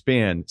 20-year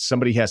span,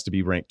 somebody has to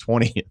be ranked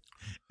 20th.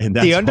 And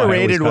that's the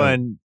underrated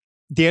one.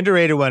 The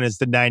underrated one is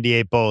the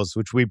 98 Bulls,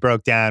 which we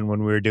broke down when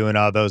we were doing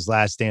all those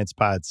Last Dance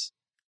pods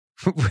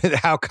with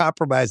how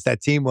compromised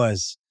that team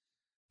was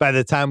by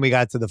the time we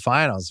got to the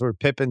finals, where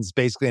Pippen's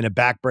basically in a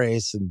back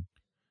brace and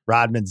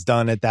Rodman's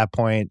done at that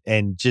point.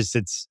 And just,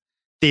 it's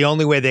the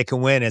only way they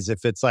can win is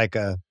if it's like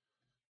a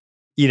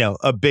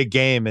big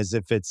game, is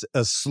if it's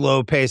a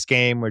slow paced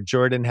game where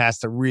Jordan has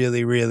to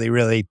really, really,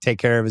 really take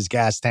care of his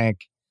gas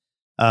tank.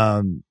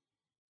 And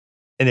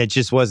it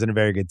just wasn't a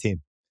very good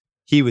team.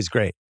 He was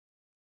great.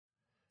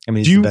 I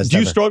mean, do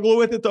you struggle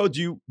with it though?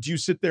 Do you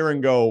sit there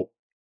and go,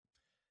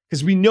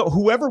 because we know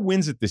whoever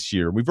wins it this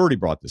year, we've already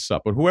brought this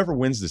up, but whoever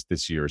wins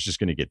this year is just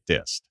going to get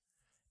dissed.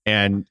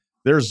 And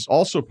there's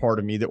also part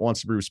of me that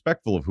wants to be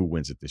respectful of who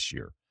wins it this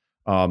year.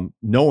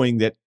 Knowing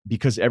that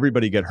because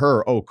everybody get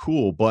hurt, oh,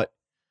 cool. But,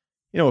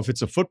 if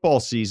it's a football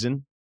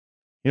season,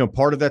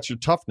 part of that's your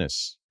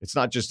toughness. It's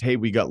not just, hey,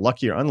 we got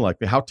lucky or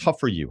unlucky. How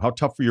tough are you? How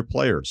tough are your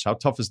players? How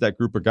tough is that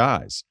group of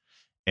guys?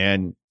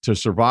 And to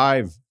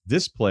survive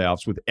this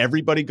playoffs with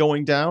everybody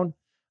going down,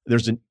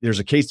 there's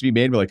a case to be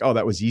made. We're like, oh,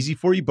 that was easy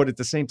for you. But at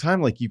the same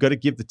time, like, you got to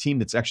give the team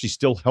that's actually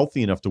still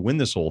healthy enough to win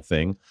this whole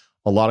thing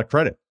a lot of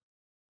credit.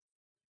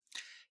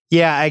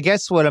 Yeah, I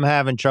guess what I'm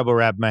having trouble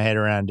wrapping my head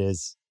around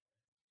is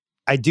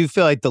I do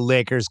feel like the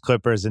Lakers,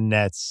 Clippers, and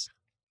Nets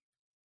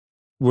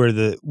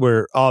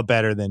were all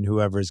better than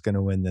whoever's going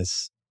to win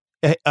this.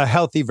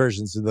 Healthy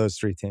versions of those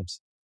 3 teams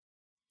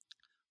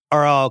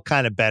are all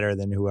kind of better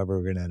than whoever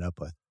we're going to end up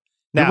with.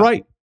 Now,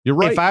 You're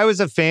right. If I was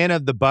a fan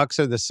of the Bucks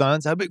or the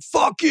Suns, I'd be like,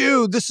 fuck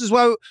you. This is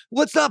why,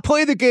 let's not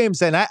play the games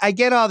then. I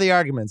get all the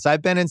arguments.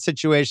 I've been in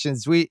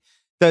situations.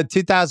 The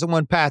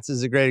 2001 Pats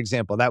is a great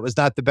example. That was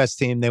not the best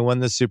team. They won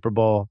the Super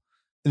Bowl.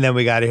 And then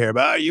we got to hear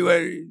about,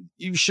 you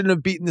shouldn't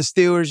have beaten the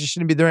Steelers. You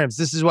shouldn't be the Rams.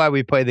 This is why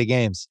we play the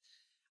games.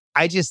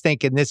 I just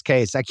think in this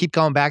case, I keep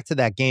going back to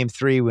that game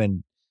 3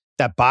 when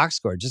that box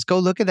score. Just go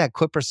look at that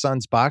Clippers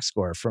Suns box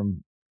score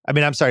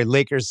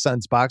Lakers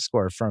Suns box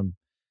score from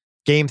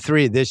game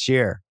 3 this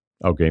year.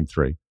 Oh, game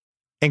 3.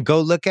 And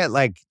go look at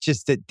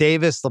just at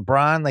Davis,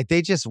 LeBron,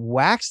 they just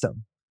waxed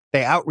them.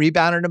 They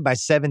out-rebounded them by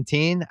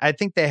 17. I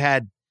think they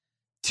had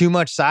too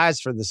much size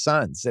for the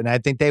Suns. And I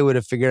think they would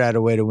have figured out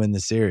a way to win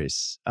the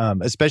series,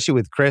 especially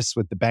with Khris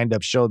with the banged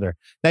up shoulder.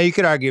 Now, you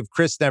could argue if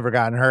Khris never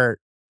gotten hurt,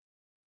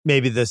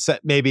 maybe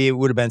it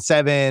would have been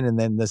 7, and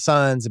then the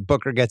Suns and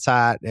Booker gets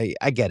hot.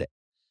 I get it.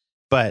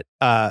 But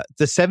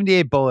the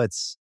 78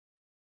 Bullets,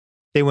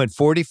 they went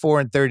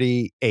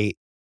 44-38 in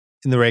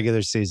the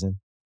regular season.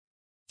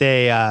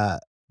 They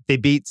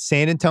beat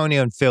San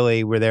Antonio and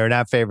Philly, where they were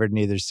not favored in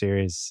either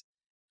series.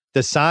 The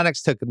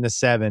Sonics took them to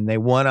 7. They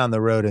won on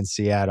the road in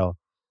Seattle.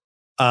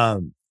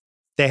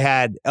 They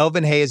had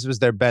Elvin Hayes was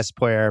their best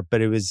player,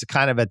 but it was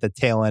kind of at the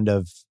tail end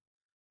of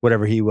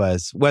whatever he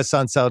was. Wes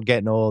Unseld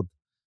getting old.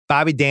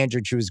 Bobby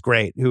Dandridge, who was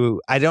great,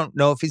 who I don't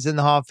know if he's in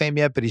the Hall of Fame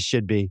yet, but he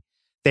should be.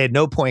 They had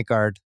no point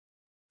guard.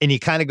 And you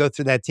kind of go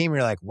through that team and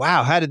you're like,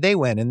 wow, how did they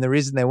win? And the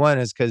reason they won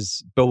is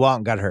because Bill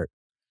Walton got hurt.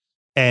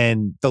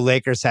 And the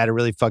Lakers had a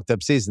really fucked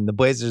up season. The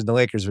Blazers and the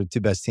Lakers were the 2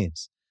 best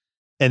teams.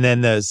 And then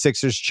the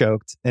Sixers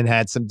choked and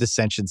had some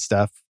dissension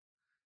stuff.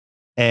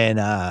 And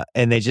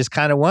they just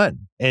kind of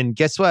won. And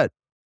guess what?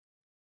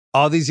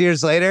 All these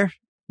years later,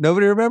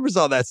 nobody remembers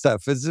all that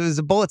stuff. It was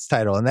a Bullets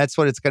title. And that's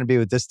what it's going to be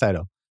with this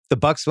title. The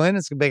Bucks win,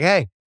 it's going to be like,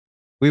 hey,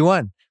 we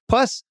won.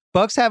 Plus,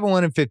 Bucks haven't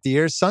won in 50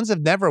 years. Suns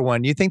have never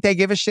won. You think they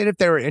give a shit if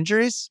there were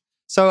injuries?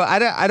 So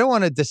I don't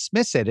want to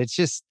dismiss it. It's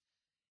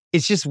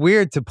just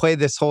weird to play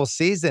this whole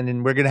season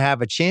and we're going to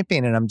have a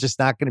champion and I'm just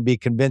not going to be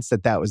convinced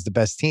that was the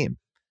best team.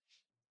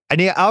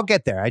 I'll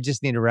get there. I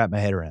just need to wrap my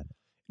head around it.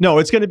 No,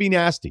 it's going to be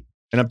nasty.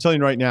 And I'm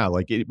telling you right now,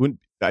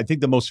 I think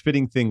the most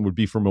fitting thing would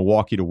be for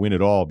Milwaukee to win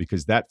it all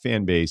because that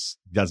fan base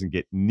doesn't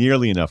get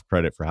nearly enough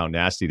credit for how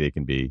nasty they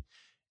can be.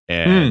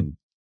 And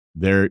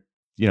they're,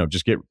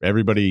 just get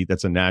everybody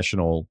that's a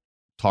national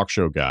talk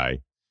show guy.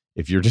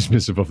 If you're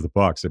dismissive of the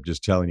Bucks, I'm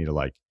just telling you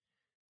to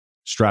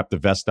strap the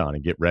vest on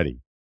and get ready.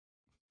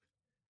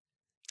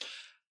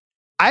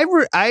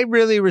 I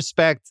really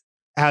respect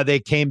how they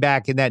came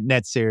back in that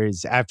Nets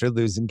series after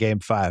losing game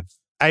 5.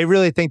 I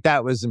really think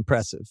that was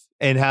impressive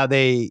and how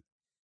they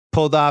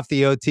pulled off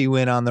the OT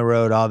win on the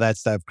road, all that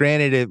stuff.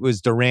 Granted, it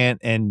was Durant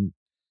and,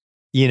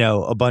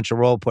 a bunch of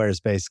role players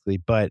basically,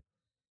 but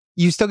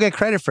you still get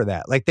credit for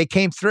that. Like they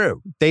came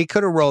through. They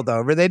could have rolled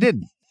over. They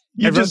didn't.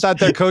 Everyone thought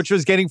their coach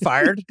was getting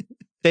fired.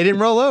 They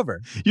didn't roll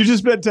over. You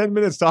just spent 10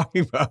 minutes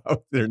talking about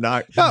how they're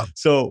not. No.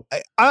 So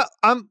all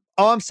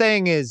I'm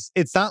saying is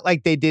it's not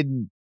like they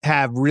didn't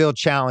have real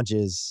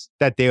challenges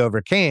that they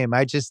overcame.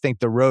 I just think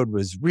the road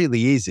was really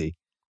easy.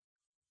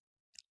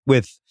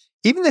 With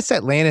even this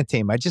Atlanta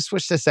team, I just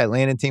wish this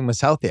Atlanta team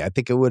was healthy. I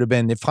think it would have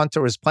been, if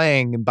Hunter was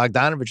playing and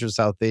Bogdanovich was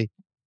healthy,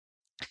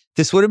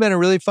 this would have been a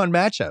really fun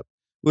matchup.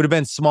 Would have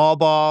been small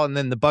ball, and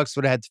then the Bucks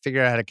would have had to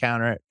figure out how to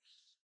counter it.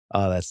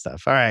 All that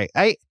stuff. All right.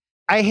 I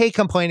hate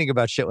complaining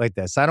about shit like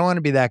this. I don't want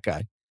to be that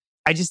guy.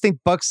 I just think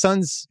Bucks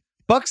Suns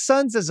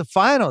as a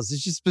finals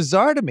is just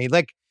bizarre to me.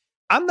 Like,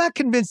 I'm not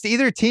convinced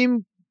either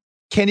team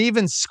can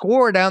even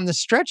score down the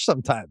stretch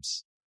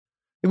sometimes.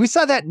 We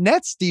saw that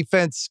Nets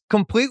defense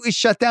completely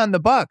shut down the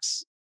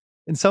Bucks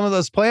in some of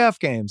those playoff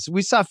games.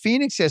 We saw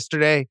Phoenix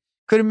yesterday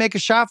couldn't make a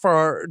shot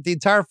for the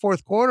entire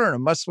fourth quarter in a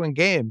must-win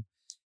game.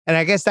 And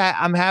I guess that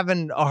I'm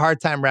having a hard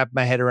time wrapping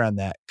my head around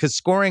that because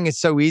scoring is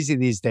so easy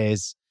these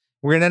days.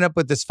 We're going to end up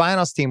with this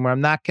finals team where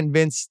I'm not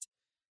convinced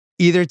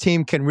either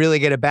team can really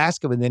get a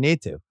basket when they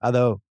need to,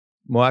 although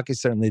Milwaukee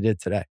certainly did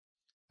today.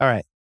 All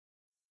right.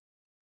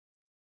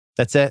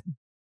 That's it.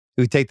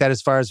 We take that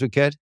as far as we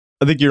could.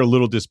 I think you're a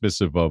little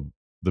dismissive of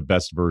the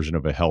best version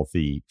of a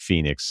healthy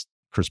Phoenix,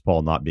 Chris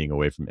Paul not being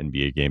away from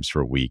NBA games for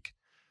a week.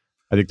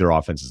 I think their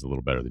offense is a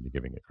little better than you're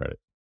giving it credit.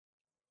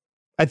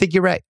 I think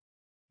you're right.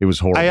 It was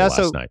horrible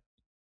last night.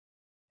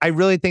 I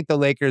really think the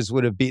Lakers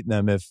would have beaten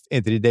them if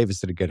Anthony Davis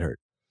didn't get hurt.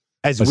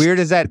 As weird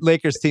as that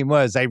Lakers team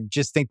was, I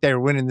just think they were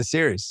winning the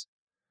series.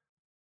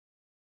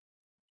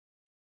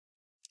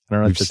 I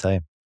don't know what to tell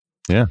you.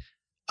 Yeah.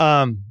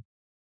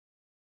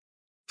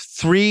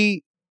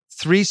 Three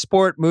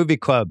sport movie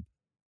club.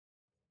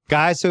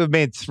 Guys who have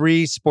made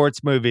 3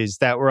 sports movies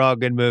that were all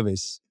good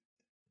movies.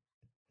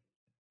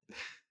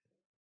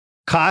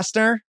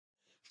 Costner,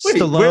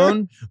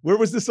 Stallone. Where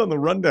was this on the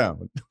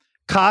rundown?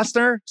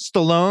 Costner,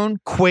 Stallone,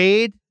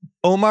 Quaid,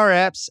 Omar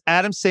Epps,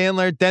 Adam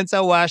Sandler,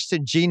 Denzel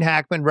Washington, Gene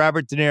Hackman,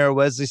 Robert De Niro,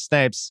 Wesley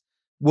Snipes,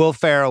 Will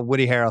Ferrell,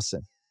 Woody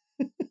Harrelson.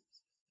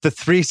 The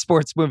 3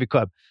 sports movie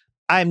club.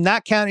 I'm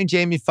not counting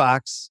Jamie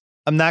Foxx.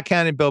 I'm not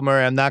counting Bill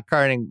Murray. I'm not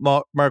counting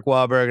Mark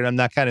Wahlberg, and I'm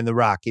not counting The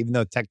Rock, even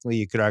though technically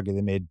you could argue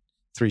they made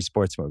 3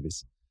 sports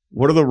movies.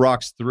 What are The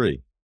Rock's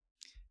 3?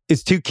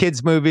 It's 2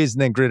 kids movies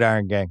and then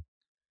Gridiron Gang.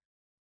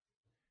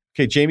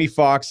 Okay, Jamie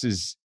Foxx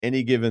is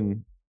Any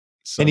Given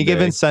Sunday. Any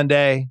Given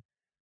Sunday.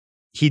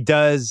 He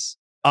does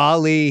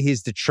Ali.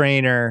 He's the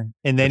trainer.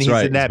 And then he's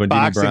in that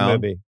boxing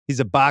movie. He's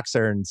a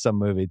boxer in some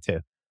movie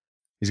too.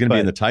 He's going to be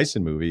in the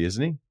Tyson movie,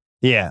 isn't he?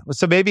 Yeah.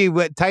 So maybe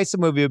what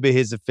Tyson movie would be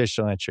his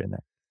official entry in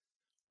there.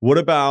 What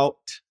about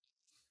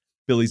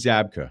Billy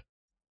Zabka?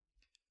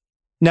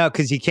 No,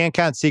 because you can't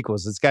count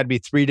sequels. It's got to be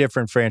 3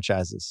 different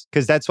franchises.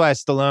 Because that's why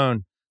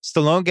Stallone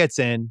gets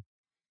in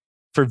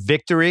for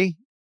Victory,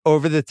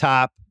 Over the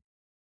Top,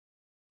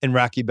 and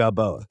Rocky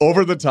Balboa.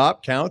 Over the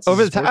Top counts?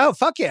 Over the Top. Oh,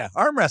 fuck yeah.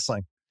 Arm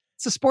wrestling.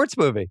 It's a sports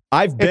movie.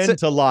 I've been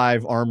to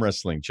live arm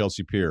wrestling,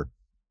 Chelsea Pier.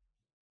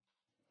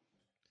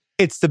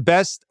 It's the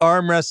best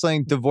arm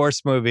wrestling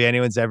divorce movie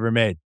anyone's ever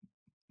made.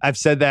 I've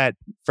said that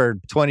for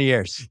 20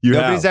 years.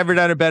 Nobody's ever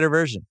done a better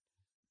version.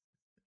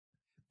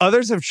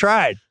 Others have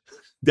tried.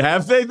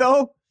 Have they,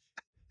 though?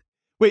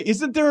 Wait,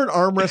 isn't there an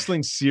arm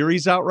wrestling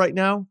series out right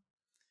now?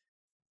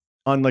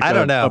 On like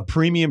a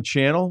premium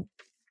channel?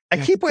 I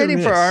keep waiting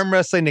for arm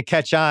wrestling to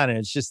catch on, and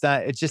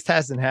it just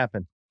hasn't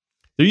happened.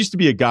 There used to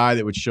be a guy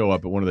that would show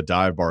up at one of the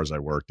dive bars I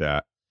worked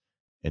at,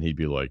 and he'd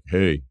be like,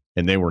 hey,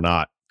 and they were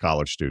not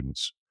college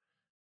students.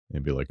 And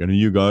he'd be like, any of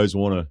you guys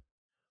want to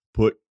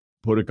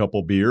put a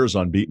couple beers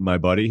on beating my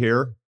buddy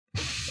here?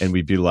 And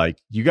we'd be like,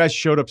 you guys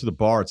showed up to the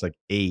bar. It's like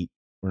 8.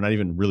 We're not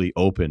even really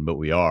open, but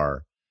we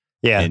are.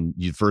 Yeah. And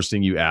the first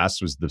thing you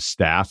asked was the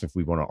staff if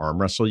we want to arm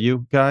wrestle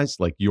you guys.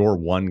 Like, you're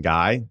one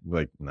guy.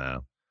 We're like, no.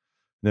 And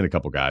then a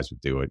couple guys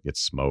would do it, get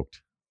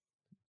smoked.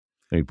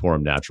 And you pour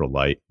them natural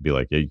light, be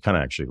like, yeah, you kind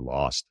of actually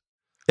lost.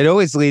 It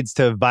always leads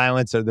to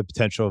violence or the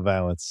potential of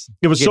violence.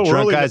 It was so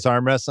drunk early. Guys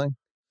arm wrestling.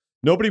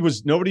 Nobody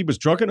was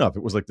drunk enough.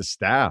 It was like the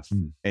staff.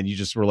 And you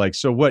just were like,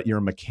 so what? You're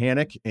a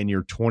mechanic and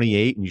you're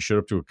 28 and you showed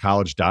up to a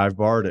college dive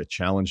bar to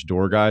challenge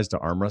door guys to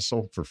arm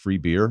wrestle for free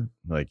beer?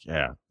 Like,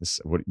 yeah,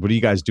 what are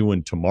you guys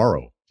doing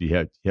tomorrow?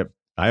 I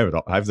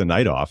have the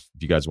night off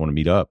if you guys want to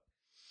meet up.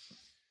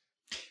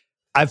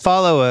 I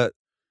follow a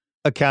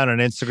account on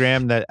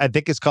Instagram that I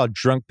think is called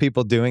Drunk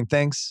People Doing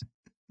Things.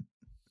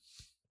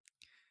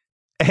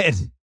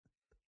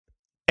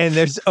 And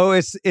it's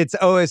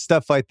always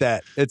stuff like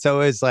that. It's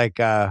always like,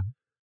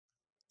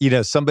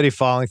 somebody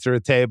falling through a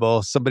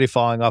table, somebody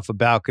falling off a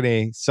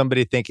balcony,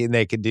 somebody thinking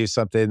they could do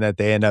something that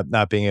they end up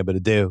not being able to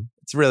do.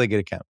 It's a really good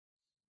account.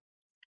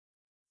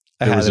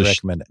 I highly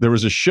recommend it. There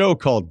was a show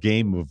called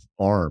Game of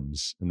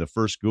Arms, and the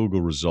first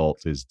Google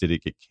result is, did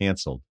it get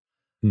canceled?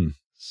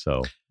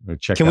 So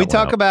check. Can we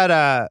talk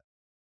about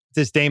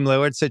this Dame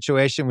Lillard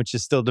situation, which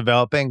is still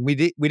developing? We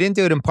didn't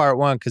do it in part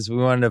 1 because we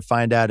wanted to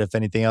find out if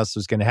anything else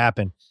was going to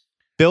happen.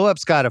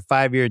 Billups got a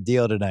 5-year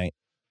deal tonight.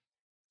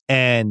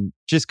 And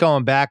just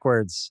going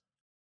backwards,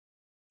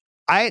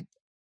 I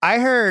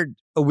heard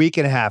a week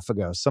and a half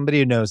ago, somebody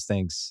who knows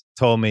things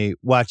told me,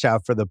 watch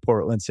out for the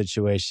Portland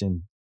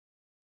situation.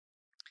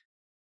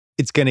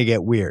 It's going to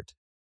get weird.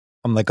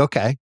 I'm like,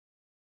 okay.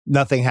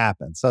 Nothing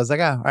happened. So I was like,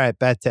 all right,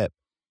 bad tip.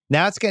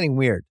 Now it's getting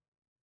weird.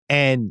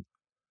 And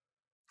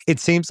it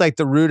seems like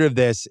the root of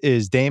this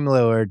is Dame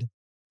Lillard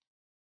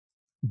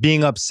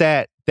being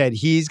upset that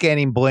he's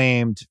getting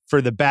blamed for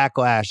the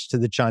backlash to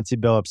the Chauncey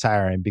Billups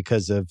hiring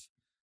because of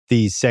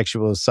the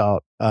sexual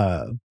assault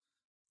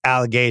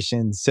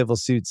allegation, civil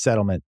suit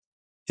settlement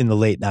in the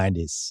late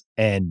 90s.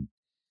 And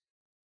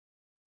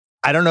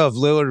I don't know if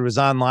Lillard was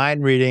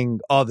online reading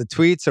all the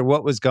tweets or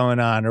what was going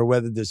on or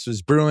whether this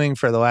was brewing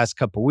for the last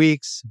couple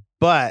weeks,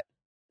 but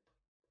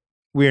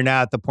we are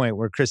now at the point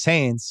where Chris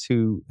Haynes,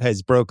 who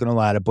has broken a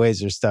lot of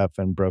Blazer stuff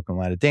and broken a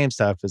lot of Dame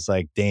stuff, is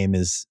like, Dame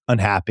is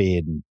unhappy.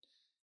 And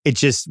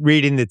it's just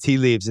reading the tea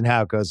leaves and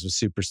how it goes with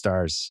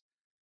superstars.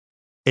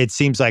 It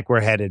seems like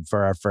we're headed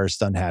for our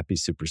first unhappy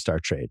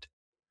superstar trade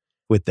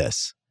with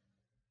this.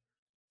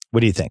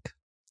 What do you think?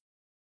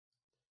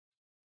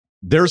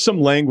 There's some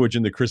language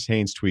in the Chris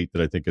Haynes tweet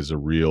that I think is a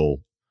real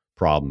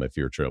problem if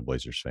you're a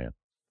Trailblazers fan.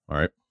 All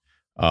right.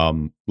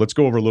 Let's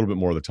go over a little bit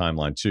more of the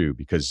timeline too,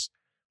 because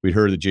we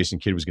heard that Jason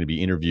Kidd was going to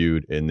be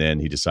interviewed and then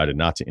he decided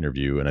not to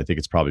interview. And I think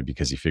it's probably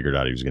because he figured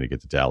out he was going to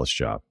get the Dallas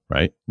job,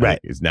 right? Right.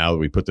 Is now that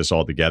we put this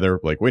all together,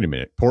 like, wait a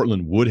minute,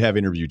 Portland would have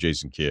interviewed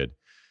Jason Kidd.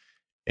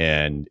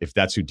 And if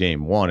that's who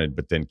Dame wanted,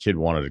 but then Kidd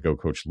wanted to go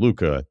coach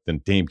Luka,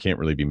 then Dame can't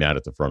really be mad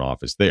at the front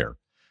office there.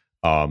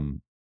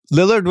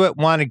 Lillard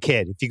wanted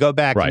Kidd. If you go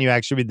back Right. and you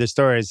actually read the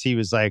stories, he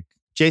was like,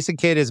 Jason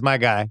Kidd is my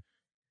guy.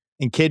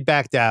 And Kidd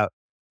backed out.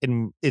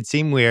 And it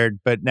seemed weird,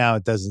 but now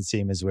it doesn't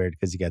seem as weird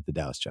because he got the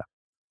Dallas job.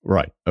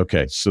 Right.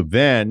 Okay. So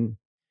then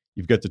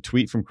you've got the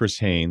tweet from Chris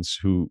Haynes,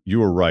 who, you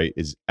were right,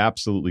 is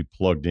absolutely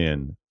plugged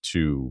in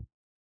to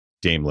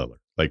Dame Lillard.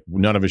 Like,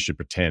 none of us should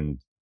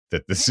pretend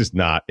that this is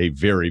not a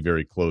very,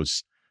 very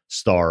close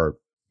star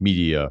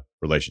media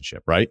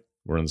relationship, right?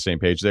 We're on the same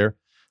page there.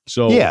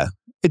 So yeah,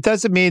 it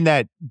doesn't mean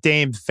that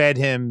Dame fed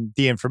him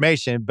the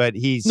information, but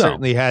he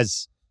certainly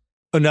has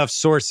enough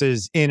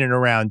sources in and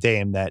around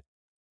Dame that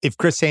if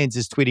Chris Haynes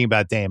is tweeting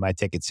about Dame, I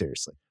take it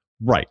seriously.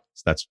 Right.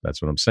 That's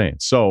what I'm saying.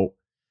 So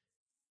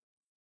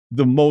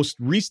the most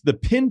recent, the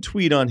pinned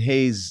tweet on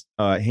Haynes's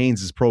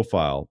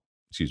profile,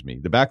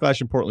 the backlash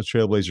in Portland's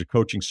Trailblazer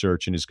coaching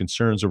search and his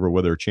concerns over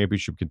whether a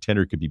championship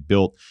contender could be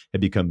built had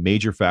become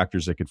major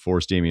factors that could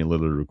force Damian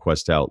Lillard to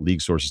request out,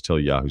 league sources tell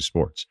Yahoo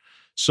Sports.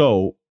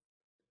 So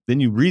then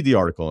you read the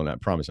article, and I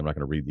promise I'm not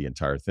going to read the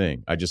entire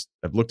thing. I've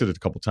looked at it a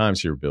couple times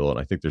here, Bill, and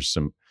I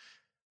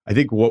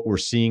think what we're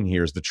seeing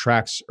here is the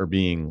tracks are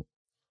being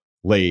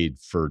laid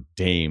for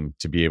Dame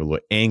to be able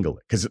to angle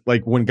it. Because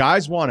like when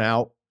guys want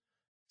out,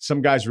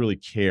 some guys really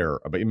care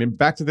about. I mean,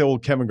 back to the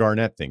old Kevin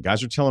Garnett thing.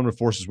 Guys are telling him to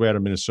force his way out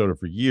of Minnesota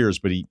for years,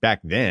 but back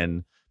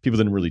then people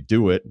didn't really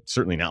do it.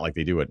 Certainly not like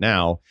they do it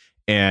now,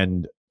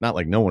 and not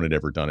like no one had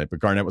ever done it. But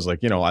Garnett was like,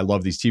 I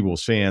love these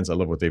T-Wolves fans. I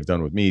love what they've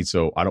done with me,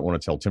 so I don't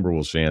want to tell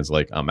Timberwolves fans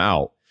like I'm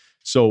out.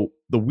 So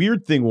the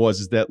weird thing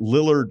is that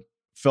Lillard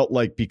felt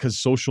like because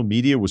social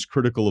media was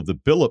critical of the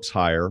Billups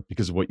hire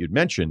because of what you'd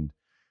mentioned,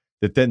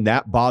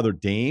 that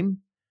bothered Dame.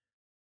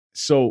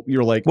 So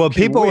you're like, well,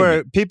 okay,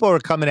 people were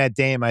coming at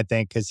Dame, I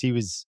think, because he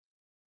was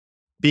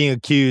being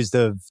accused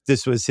of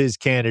this was his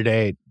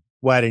candidate.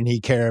 Why didn't he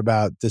care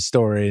about the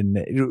story?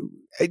 And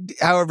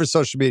however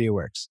social media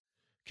works.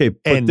 Okay,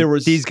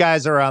 but these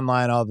guys are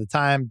online all the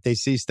time. They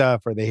see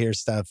stuff or they hear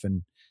stuff,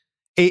 and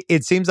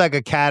it seems like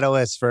a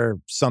catalyst for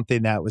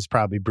something that was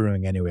probably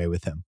brewing anyway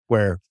with him,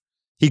 where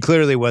he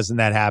clearly wasn't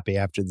that happy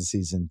after the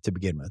season to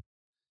begin with.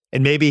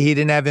 And maybe he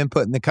didn't have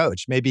input in the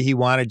coach. Maybe he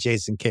wanted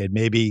Jason Kidd.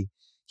 Maybe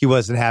he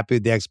wasn't happy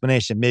with the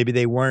explanation. Maybe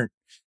they weren't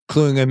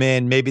cluing him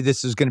in. Maybe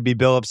this was going to be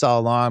Billups all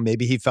along.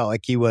 Maybe he felt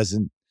like he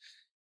wasn't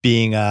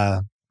being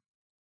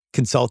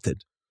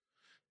consulted.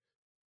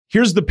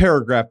 Here's the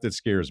paragraph that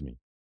scares me.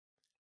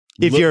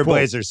 If you're a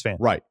Blazers fan.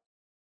 Right.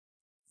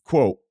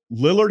 Quote,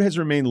 Lillard has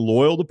remained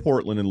loyal to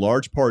Portland in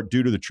large part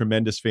due to the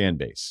tremendous fan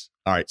base.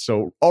 All right,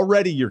 so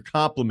already you're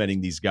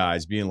complimenting these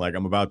guys being like,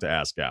 I'm about to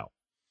ask out,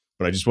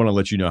 but I just want to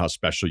let you know how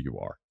special you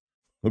are.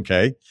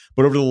 Okay?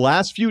 But over the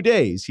last few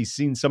days, he's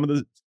seen some of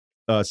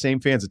the same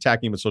fans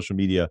attacking him on social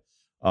media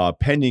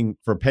pending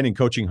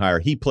coaching hire.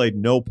 He played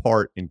no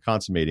part in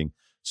consummating,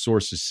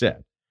 sources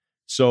said.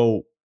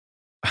 So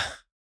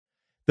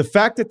the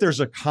fact that there's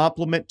a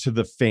compliment to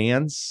the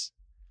fans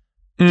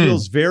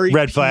feels very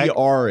red flag.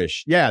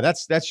 PR-ish. Yeah,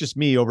 that's just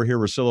me over here,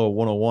 Russillo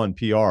 101,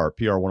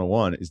 PR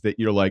 101, is that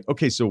you're like,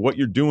 okay, so what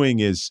you're doing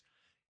is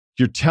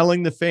you're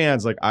telling the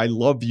fans, like, I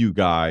love you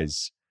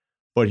guys,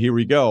 but here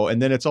we go.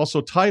 And then it's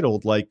also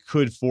titled, like,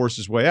 could force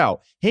his way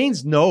out.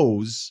 Haynes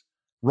knows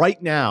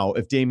right now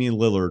if Damian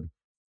Lillard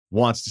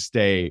wants to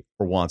stay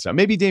or wants out.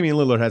 Maybe Damian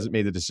Lillard hasn't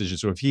made the decision,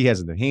 so if he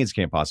hasn't, then Haynes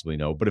can't possibly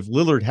know. But if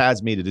Lillard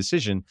has made a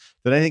decision,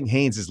 then I think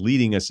Haynes is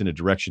leading us in a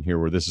direction here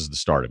where this is the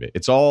start of it.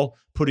 It's all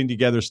putting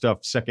together stuff,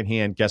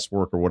 secondhand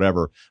guesswork or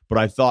whatever. But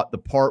I thought the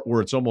part where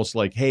it's almost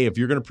like, hey, if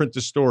you're going to print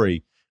this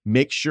story,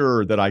 make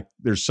sure that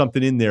there's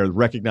something in there that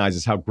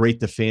recognizes how great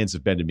the fans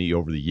have been to me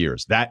over the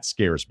years. That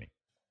scares me.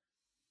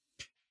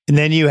 And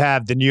then you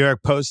have the New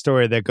York Post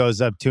story that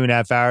goes up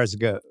 2.5 hours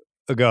ago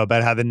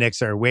about how the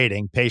Knicks are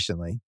waiting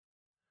patiently.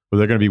 Well,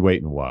 they're going to be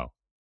waiting a while.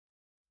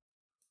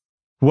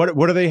 What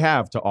do they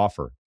have to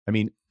offer? I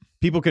mean,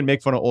 people can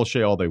make fun of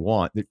Olshey all they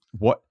want.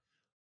 What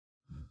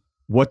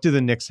do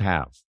the Knicks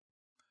have?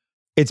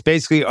 It's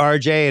basically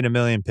RJ and 1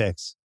 million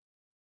picks.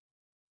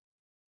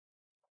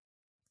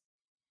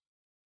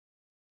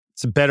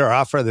 It's a better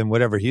offer than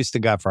whatever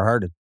Houston got for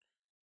Harden.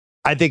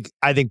 I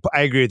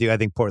agree with you. I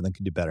think Portland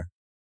can do better.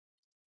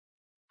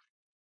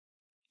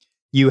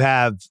 You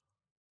have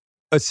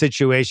a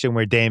situation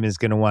where Dame is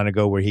going to want to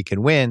go where he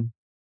can win,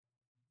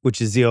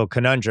 which is the old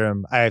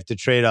conundrum. I have to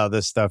trade all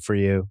this stuff for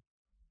you.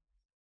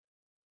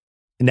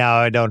 Now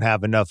I don't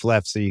have enough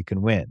left so you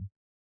can win.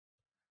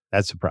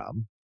 That's a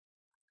problem.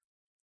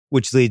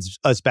 Which leads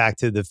us back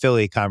to the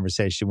Philly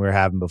conversation we were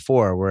having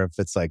before, where if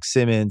it's like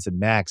Simmons and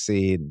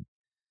Maxey and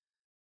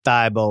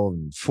Thibault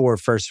and 4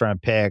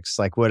 first-round picks,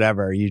 like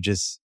whatever, you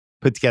just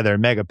put together a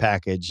mega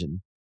package and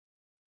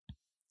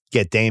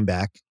get Dame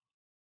back.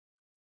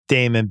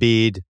 Dame and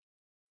Embiid,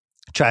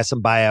 try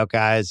some buyout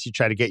guys. You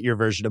try to get your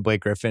version of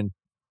Blake Griffin,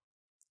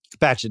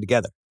 patch it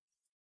together.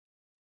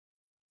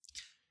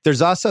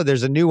 There's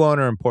a new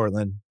owner in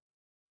Portland.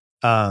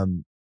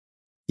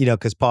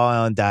 Because Paul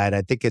Allen died.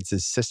 I think it's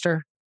his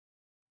sister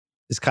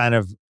is kind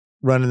of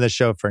running the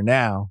show for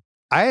now.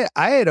 I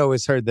had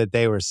always heard that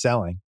they were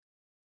selling.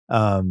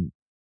 And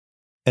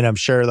I'm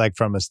sure, like,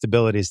 from a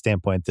stability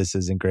standpoint, this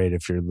isn't great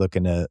if you're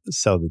looking to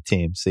sell the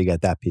team. So you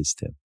got that piece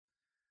too.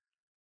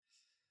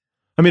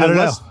 I mean,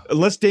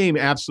 unless Dame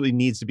absolutely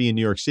needs to be in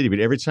New York City, but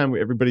every time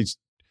everybody's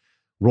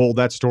rolled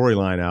that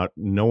storyline out,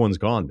 no one's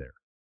gone there.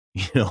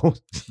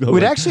 It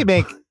would actually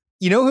make,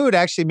 who would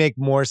actually make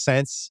more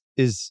sense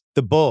is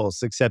the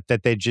Bulls, except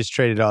that they just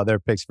traded all their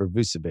picks for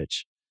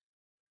Vucevic.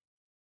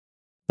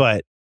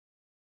 But,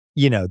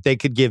 they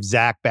could give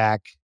Zach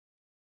back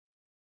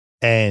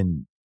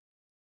and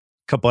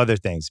a couple other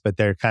things, but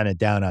they're kind of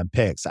down on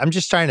picks. I'm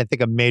just trying to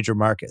think of major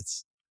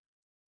markets.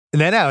 And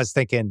then I was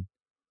thinking,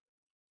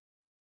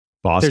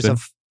 Boston.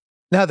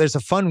 There's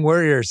a fun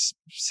Warriors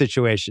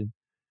situation.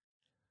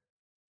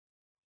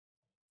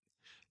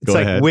 It's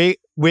like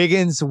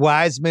Wiggins,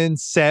 Wiseman,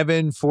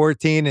 7,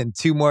 14, and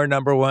 2 more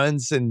number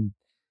ones. And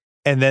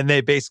then they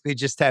basically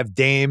just have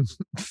Dame,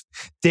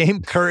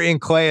 Curry,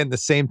 and Clay in the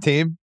same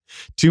team.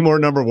 2 more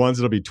number ones,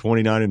 it'll be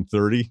 29 and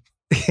 30.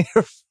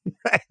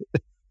 Right.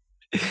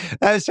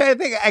 I was trying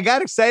to think. I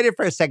got excited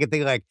for a second,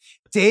 thinking like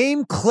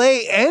Dame,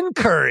 Clay, and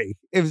Curry.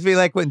 It would be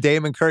like when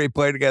Dame and Curry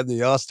play together in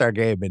the All-Star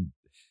game, and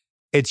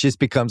it just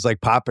becomes like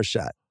Papa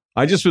Shot.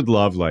 I just would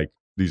love like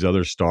these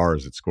other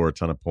stars that score a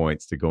ton of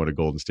points to go into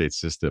Golden State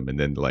system, and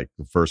then like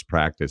the first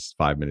practice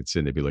 5 minutes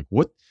in, they'd be like,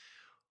 "What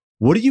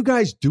are you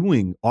guys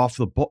doing off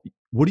the ball?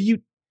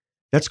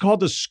 That's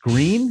called a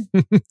screen."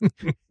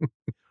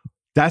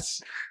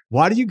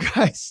 Why do you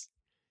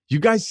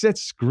guys set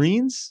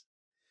screens?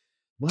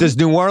 What? Does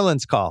New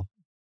Orleans call?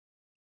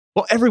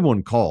 Well,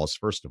 everyone calls,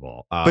 first of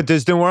all. But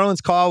does New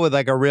Orleans call with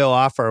like a real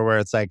offer where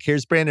it's like,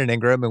 here's Brandon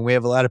Ingram and we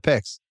have a lot of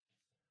picks?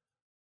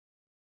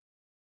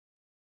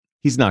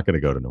 He's not going to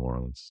go to New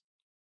Orleans.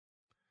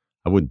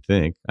 I wouldn't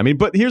think. I mean,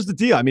 but here's the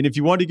deal. I mean, if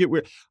you want to get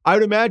weird, I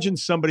would imagine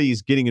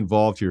somebody's getting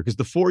involved here because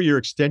the 4-year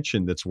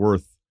extension that's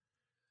worth,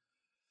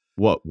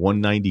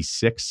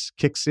 196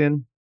 kicks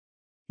in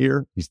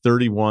here. He's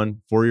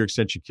 31. 4-year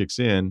extension kicks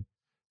in.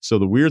 So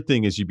the weird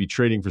thing is you'd be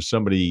trading for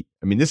somebody.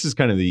 I mean, this is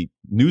kind of the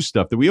new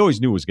stuff that we always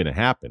knew was going to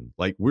happen.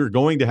 Like, we're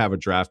going to have a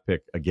draft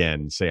pick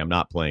again say, I'm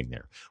not playing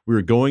there. We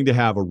were going to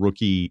have a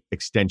rookie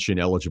extension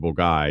eligible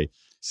guy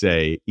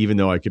say, even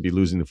though I could be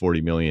losing the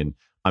 $40 million,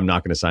 I'm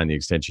not going to sign the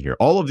extension here.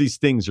 All of these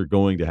things are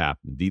going to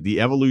happen. The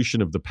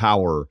evolution of the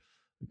power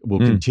will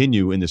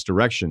continue in this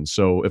direction.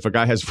 So if a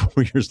guy has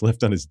 4 years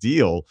left on his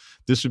deal,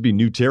 this would be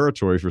new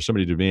territory for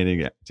somebody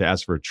demanding to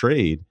ask for a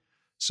trade.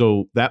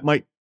 So that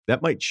might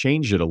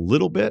change it a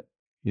little bit.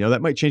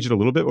 That might change it a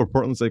little bit where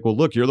Portland's like, well,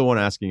 look, you're the one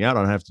asking out.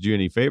 I don't have to do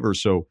any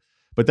favors. So,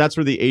 but that's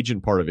where the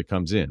agent part of it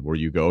comes in, where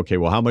you go, okay,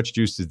 well, how much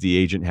juice does the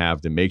agent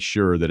have to make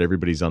sure that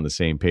everybody's on the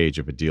same page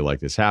if a deal like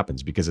this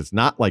happens? Because it's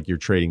not like you're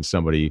trading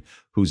somebody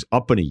who's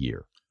up in a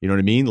year. You know what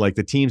I mean? Like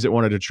the teams that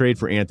wanted to trade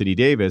for Anthony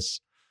Davis,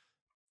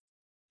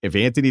 if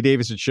Anthony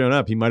Davis had shown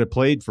up, he might have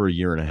played for a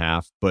year and a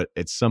half, but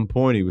at some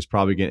point he was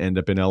probably going to end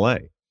up in LA.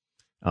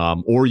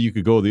 Or you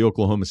could go the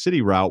Oklahoma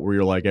City route where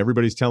you're like,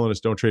 everybody's telling us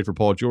don't trade for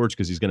Paul George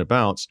because he's going to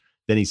bounce.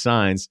 Then he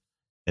signs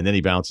and then he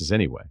bounces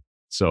anyway.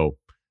 So,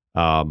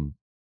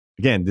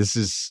 again,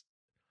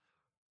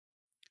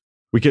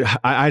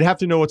 I'd have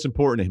to know what's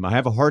important to him. I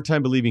have a hard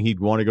time believing he'd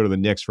want to go to the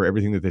Knicks for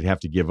everything that they'd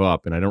have to give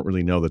up. And I don't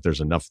really know that there's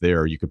enough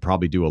there. You could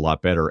probably do a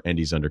lot better and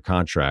he's under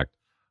contract.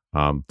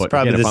 But it's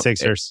probably again, the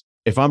Sixers.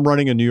 If I'm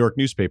running a New York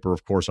newspaper,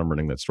 of course I'm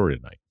running that story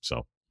tonight.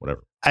 So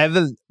whatever. I have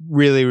a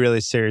really,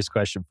 really serious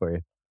question for you.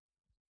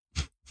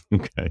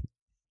 Okay.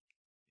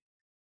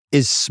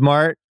 Is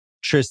Smart,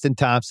 Tristan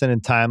Thompson,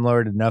 and Time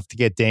Lord enough to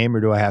get Dame, or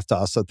do I have to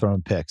also throw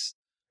in picks?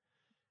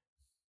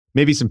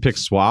 Maybe some pick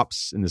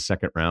swaps in the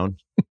second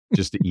round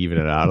just to even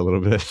it out a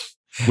little bit.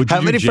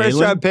 How many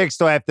first-round picks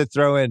do I have to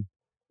throw in?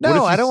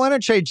 No, I don't want to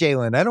trade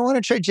Jalen. I don't want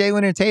to trade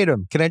Jalen or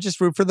Tatum. Can I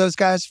just root for those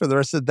guys for the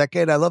rest of the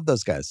decade? I love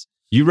those guys.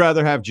 You'd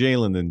rather have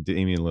Jalen than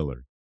Damian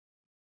Lillard.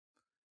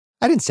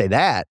 I didn't say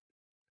that.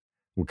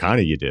 Well, kind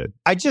of you did.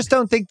 I just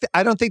don't think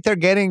they're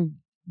getting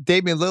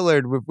Damian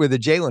Lillard with a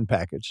Jalen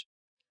package.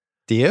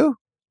 Do you?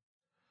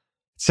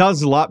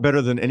 Sounds a lot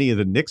better than any of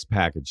the Knicks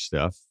package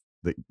stuff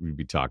that we'd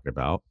be talking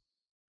about.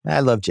 I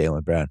love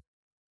Jaylen Brown.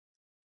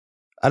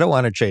 I don't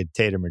want to trade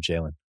Tatum or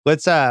Jalen.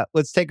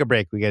 Let's take a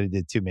break. We got to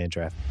do 2-man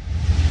draft.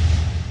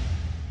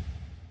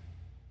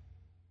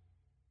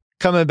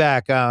 Coming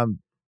back,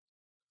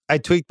 I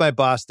tweaked my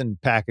Boston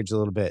package a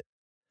little bit.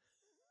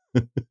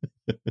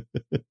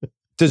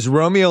 Does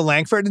Romeo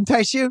Langford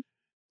entice you?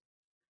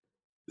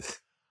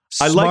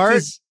 I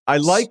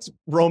liked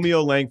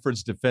Romeo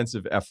Langford's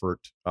defensive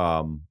effort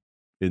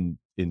in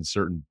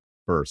certain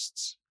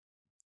bursts.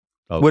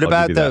 What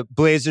about the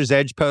Blazers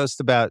edge post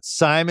about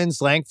Simons,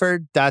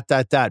 Langford, ...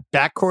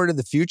 backcourt of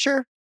the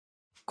future? ?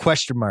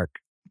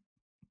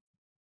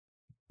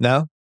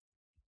 No?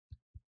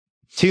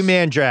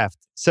 2-man draft.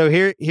 So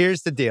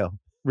here's the deal.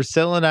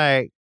 Russillo and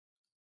I,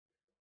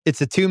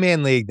 it's a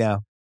 2-man league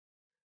now.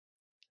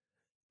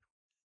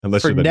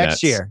 Unless for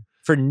next year,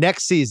 for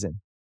next season,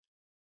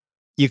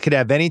 you could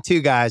have any 2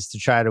 guys to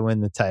try to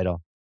win the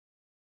title.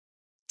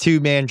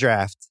 2-man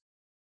draft.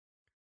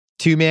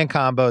 2-man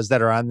combos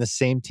that are on the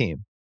same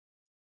team.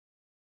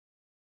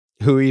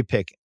 Who are you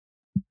picking?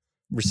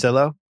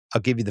 Russillo,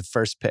 I'll give you the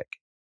first pick.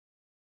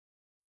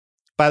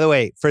 By the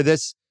way, for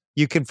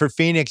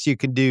Phoenix, you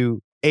can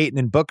do Ayton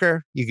and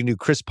Booker. You can do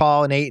Chris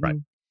Paul and Ayton. Right.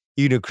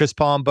 You can do Chris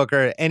Paul and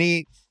Booker.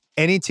 Any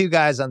 2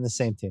 guys on the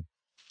same team.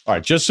 All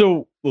right, just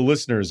so the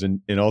listeners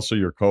and also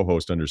your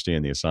co-host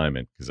understand the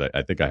assignment, because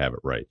I think I have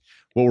it right.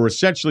 What we're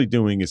essentially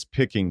doing is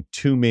picking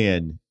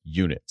 2-man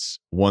units,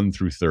 1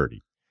 through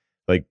 30.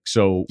 Like,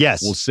 so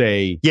yes. We'll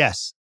say...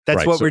 Yes,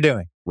 that's what we're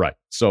doing. Right.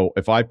 So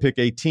if I pick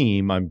a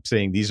team, I'm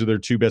saying these are their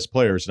 2 best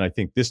players, and I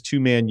think this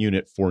 2-man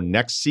unit for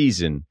next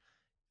season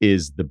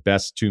is the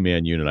best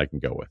 2-man unit I can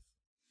go with.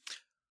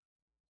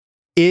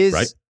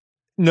 Is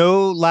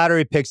no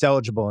lottery picks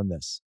eligible in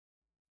this?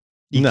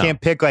 You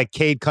can't pick like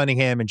Cade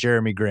Cunningham and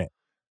Jeremy Grant.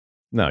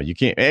 No, you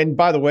can't. And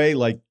by the way,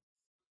 like,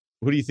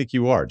 who do you think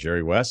you are,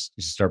 Jerry West?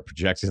 You should start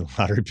projecting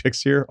lottery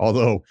picks here.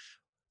 Although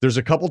there's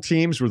a couple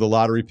teams where the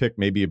lottery pick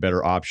may be a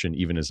better option,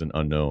 even as an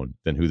unknown,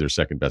 than who their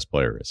second best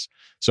player is.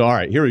 So, all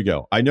right, here we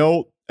go. I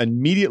know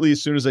immediately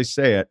as soon as I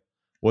say it,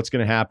 what's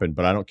going to happen,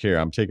 but I don't care.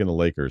 I'm taking the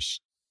Lakers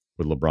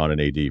with LeBron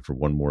and AD for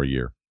 1 more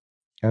year.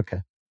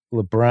 Okay.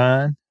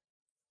 LeBron,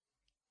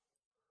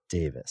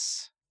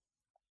 Davis.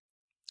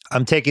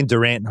 I'm taking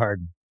Durant and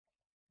Harden.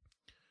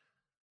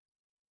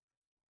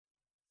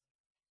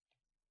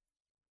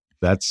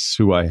 That's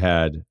who I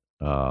had.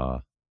 I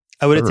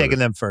would have taken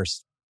them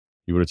first.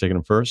 You would have taken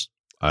them first?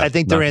 I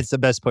think Durant's the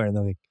best player in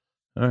the league.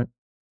 All right.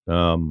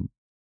 I'm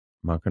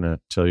not going to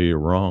tell you you're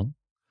wrong.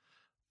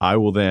 I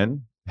will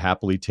then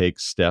happily take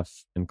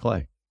Steph and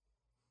Clay.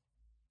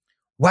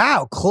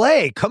 Wow,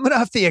 Clay coming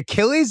off the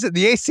Achilles and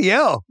the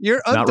ACL.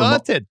 You're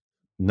undaunted.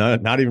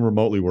 Not even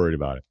remotely worried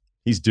about it.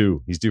 He's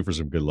due. He's due for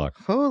some good luck.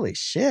 Holy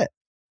shit.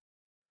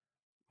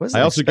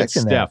 I also get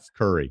Steph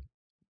Curry.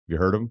 You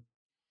heard him?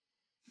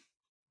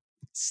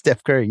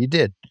 Steph Curry. You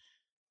did.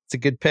 It's a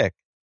good pick.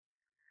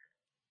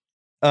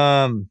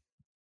 Oh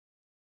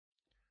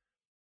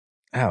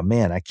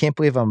man, I can't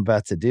believe I'm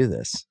about to do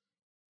this.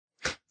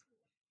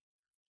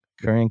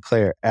 Curry and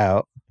Clay are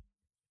out.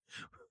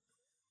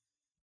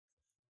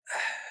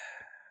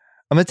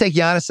 I'm going to take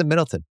Giannis and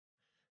Middleton.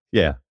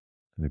 Yeah,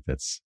 I think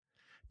that's...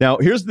 Now,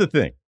 here's the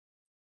thing.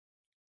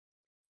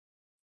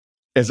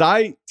 As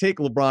I take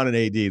LeBron and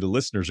AD, the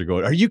listeners are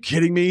going, are you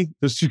kidding me?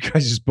 Those 2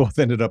 guys just both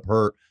ended up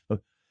hurt.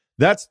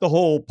 That's the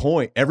whole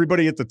point.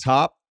 Everybody at the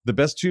top, the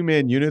best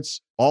 2-man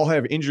units, all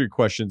have injury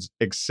questions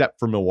except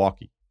for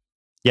Milwaukee.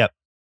 Yep.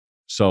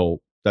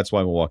 So that's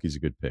why Milwaukee's a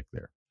good pick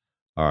there.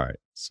 All right.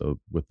 So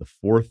with the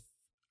 4th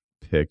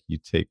pick, you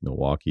take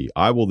Milwaukee.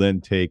 I will then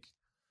take,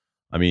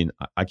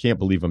 I can't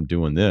believe I'm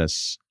doing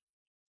this.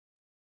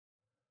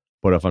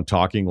 But if I'm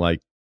talking like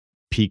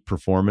peak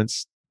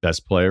performance,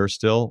 best player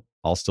still,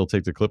 I'll still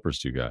take the Clippers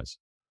 2 guys.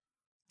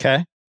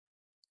 Okay.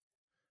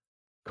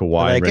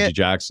 Kawhi and Reggie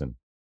Jackson.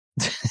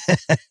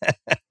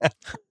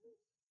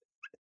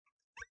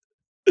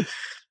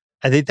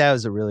 I think that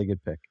was a really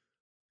good pick.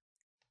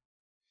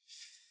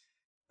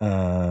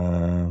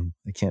 I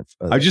can't.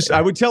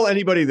 I would tell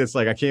anybody that's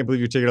like, I can't believe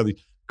you're taking all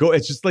these. Go.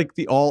 It's just like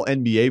the all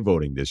NBA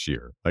voting this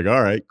year. Like,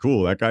 all right,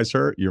 cool. That guy's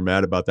hurt. You're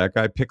mad about that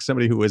guy. Pick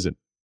somebody who isn't,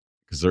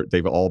 because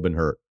they've all been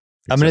hurt.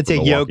 I'm going to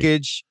take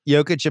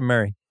Jokic and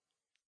Murray.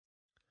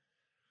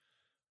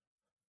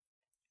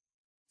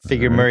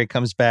 Figure Murray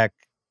comes back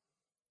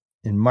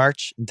in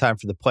March in time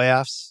for the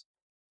playoffs.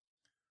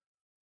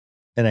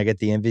 And I get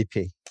the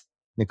MVP,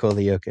 Nikola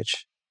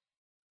Jokic.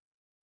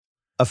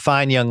 A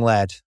fine young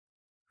lad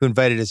who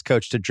invited his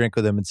coach to drink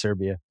with him in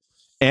Serbia.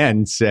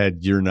 and said,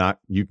 you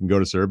can go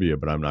to Serbia,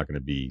 but I'm not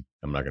going to.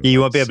 You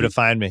won't be able to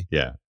find me.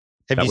 Yeah.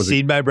 Have you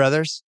seen my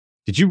brothers?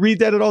 Did you read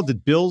that at all?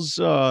 Did Bill's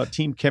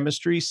team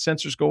chemistry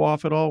sensors go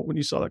off at all when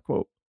you saw that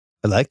quote?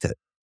 I liked it.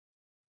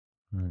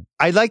 Right.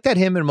 I like that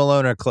him and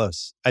Malone are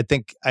close.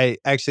 I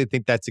actually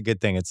think that's a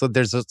good thing.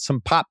 There's some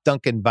Pop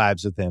Duncan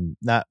vibes with him,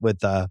 not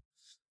with, I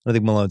don't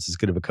think Malone's as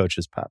good of a coach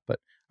as Pop, but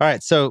all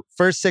right. So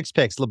first 6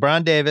 picks,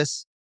 LeBron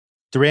Davis,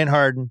 Durant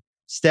Harden,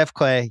 Steph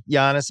Clay,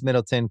 Giannis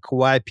Middleton,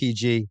 Kawhi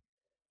PG,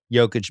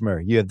 Jokic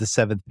Murray. You have the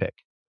 7th pick.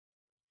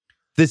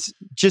 This,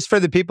 just for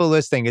the people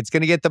listening, it's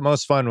going to get the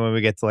most fun when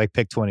we get to like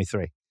pick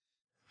 23.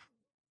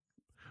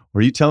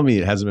 Were you telling me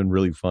it hasn't been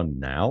really fun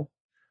now?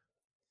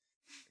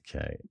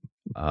 Okay.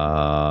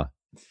 I'm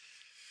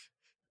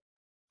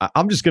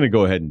just going to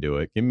go ahead and do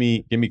it. Give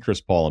me Chris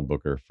Paul and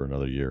Booker for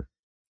another year.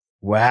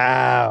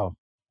 Wow.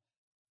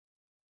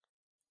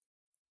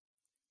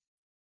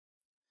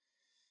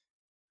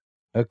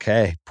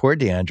 Okay. Poor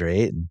DeAndre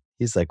Ayton.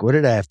 He's like, what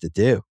did I have to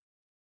do?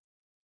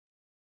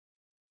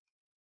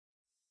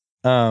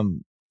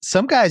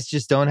 Some guys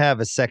just don't have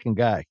a second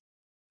guy,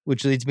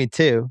 which leads me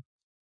to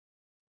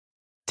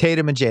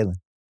Tatum and Jalen.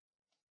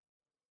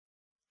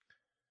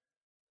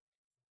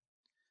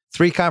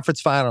 3 conference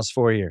finals,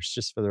 4 years,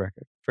 just for the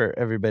record, for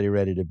everybody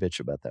ready to bitch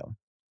about that one.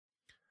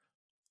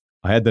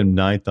 I had them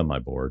 9th on my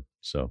board,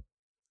 so.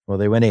 Well,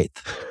 they went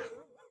 8th.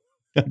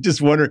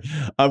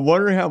 I'm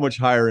wondering how much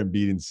higher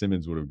Embiid and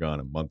Simmons would have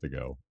gone a month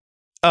ago.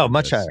 Oh,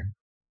 much higher.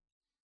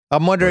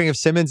 I'm wondering if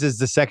Simmons is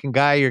the second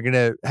guy you're going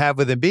to have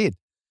with Embiid.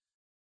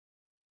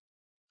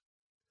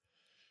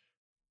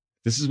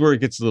 This is where it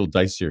gets a little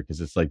dicier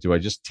because it's like, do I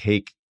just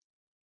take?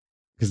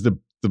 Because the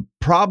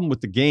problem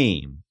with the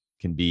game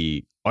can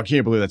be, I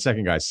can't believe that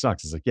second guy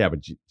sucks. It's like, yeah, but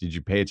did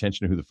you pay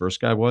attention to who the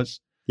first guy was?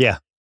 Yeah.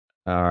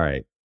 All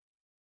right.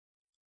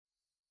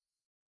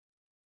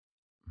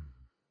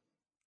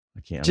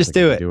 I can't. Just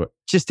do it.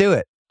 Just do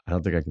it. I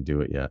don't think I can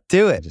do it yet.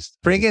 Do it.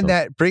 Bring in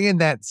that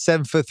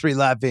 7'3"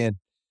 Latvian.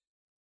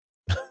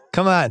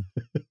 Come on.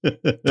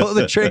 Pull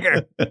the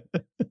trigger.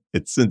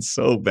 It's been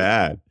so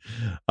bad.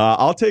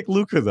 I'll take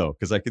Luka though,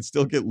 because I could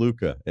still get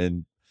Luka,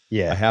 and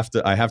yeah, I have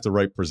to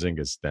write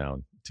Porzingis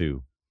down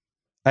too.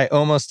 I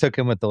almost took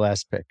him with the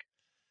last pick.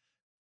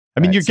 I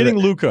mean, you're getting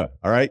Luka,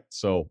 all right?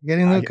 So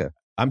getting Luka.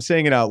 I'm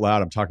saying it out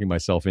loud. I'm talking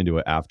myself into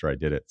it after I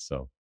did it.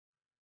 So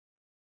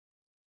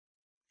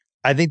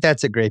I think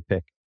that's a great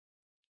pick.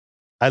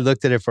 I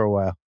looked at it for a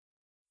while.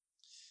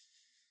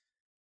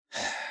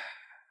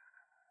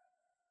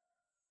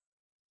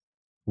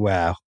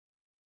 Wow.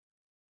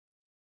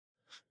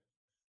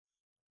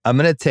 I'm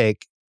going to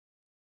take.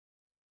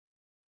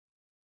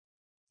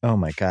 Oh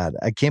my God.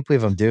 I can't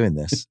believe I'm doing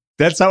this.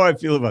 That's how I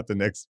feel about the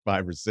next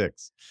 5 or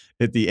 6.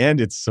 At the end,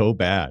 it's so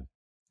bad.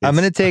 I'm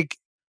going to take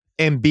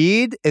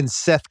Embiid and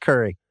Seth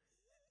Curry.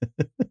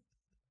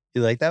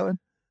 You like that one?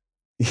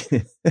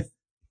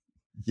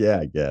 Yeah,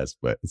 I guess,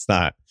 but it's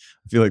not.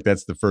 I feel like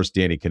that's the first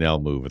Danny Cannell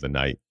move of the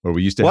night, where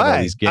we used to have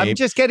all these games. I'm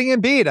just getting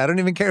Embiid. I don't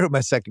even care who my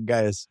second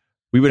guy is.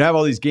 We would have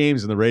all these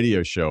games in the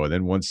radio show, and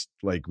then once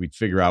like we'd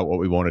figure out what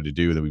we wanted to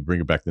do, then we'd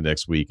bring it back the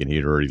next week, and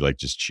he'd already like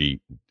just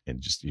cheat and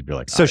just you'd be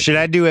like, so should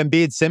I do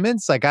Embiid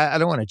Simmons? Like I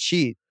don't want to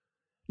cheat.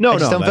 I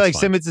just don't feel like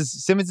fine.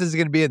 Simmons is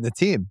going to be in the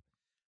team.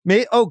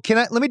 Let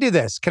me do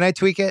this. Can I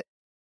tweak it?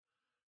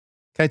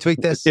 Can I tweak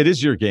this? It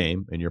is your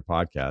game and your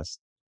podcast.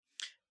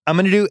 I'm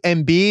going to do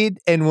Embiid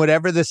and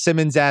whatever the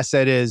Simmons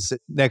asset is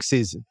next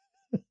season.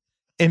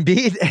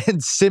 Embiid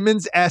and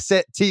Simmons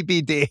asset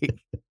TBD.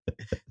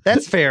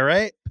 That's fair,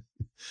 right?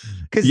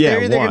 Because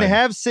they're either going to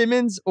have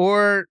Simmons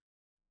or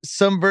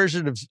some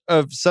version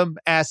of some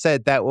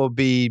asset that will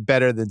be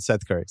better than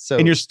Seth Curry. So,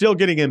 and you're still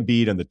getting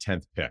Embiid on the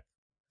 10th pick.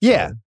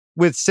 Yeah, so,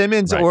 with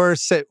Simmons or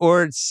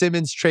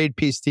Simmons trade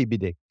piece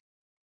TBD.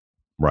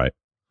 Right.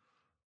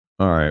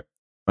 All right.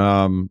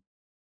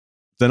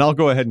 Then I'll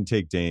go ahead and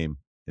take Dame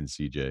and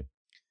CJ.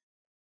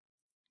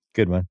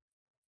 Good one.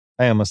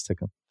 I almost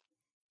took him.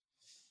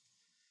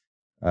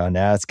 Oh,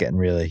 now it's getting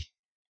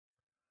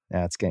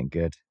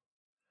good.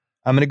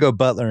 I'm going to go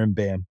Butler and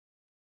Bam.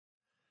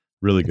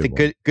 Really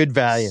good. Good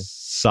value.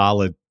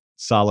 Solid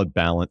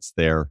balance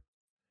there.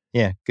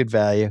 Yeah, good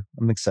value.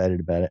 I'm excited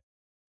about it.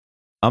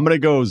 I'm going to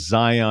go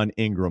Zion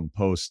Ingram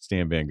post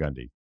Stan Van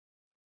Gundy.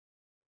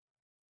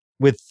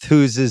 With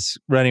who's his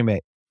running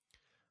mate?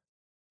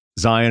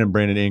 Zion and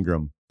Brandon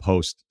Ingram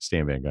post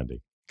Stan Van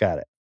Gundy. Got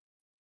it.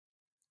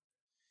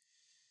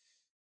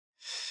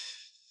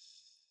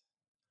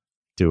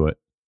 Do it.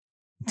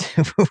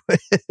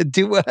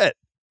 Do what?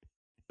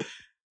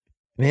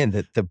 Man,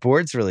 the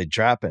board's really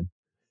dropping.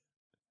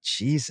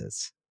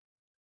 Jesus.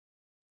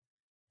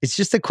 It's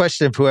just a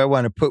question of who I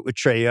want to put with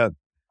Trae Young.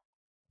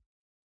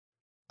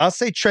 I'll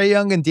say Trae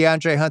Young and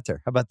DeAndre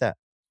Hunter. How about that?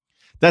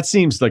 That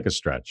seems like a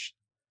stretch.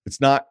 It's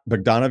not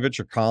Bogdanovich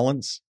or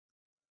Collins.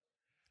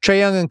 Trae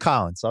Young and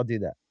Collins. I'll do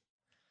that.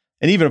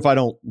 And even if I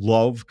don't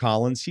love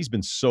Collins, he's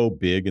been so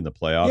big in the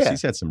playoffs. Yeah.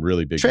 He's had some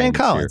really big Trae and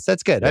Collins. Here.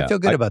 That's good. Yeah. I feel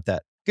good about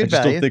that. Good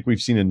value. I just don't think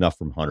we've seen enough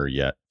from Hunter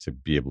yet to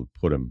be able to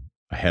put him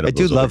ahead of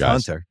those other guys. I do love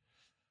Hunter.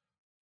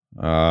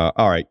 All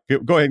right.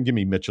 Go ahead and give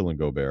me Mitchell and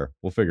Gobert.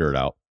 We'll figure it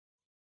out.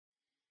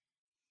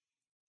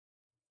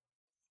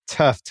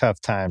 Tough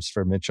times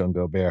for Mitchell and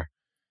Gobert.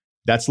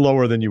 That's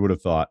lower than you would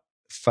have thought.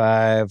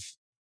 5,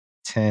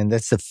 10. They're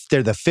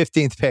the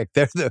 15th pick.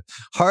 They're the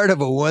heart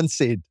of a 1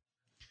 seed.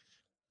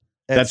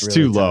 That's really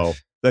too tough. low.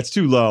 That's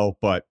too low,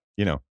 but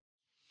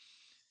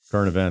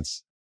current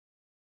events.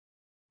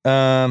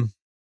 I'm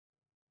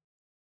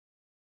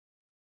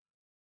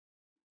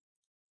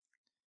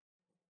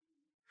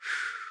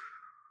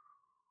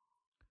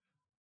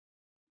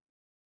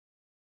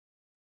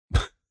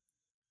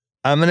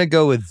going to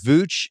go with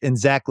Vooch and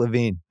Zach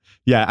LaVine.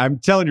 Yeah, I'm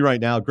telling you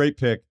right now, great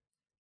pick.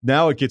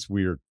 Now it gets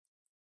weird.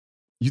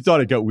 You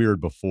thought it got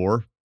weird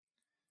before.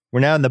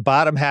 We're now in the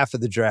bottom half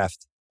of the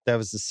draft. That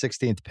was the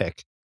 16th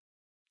pick.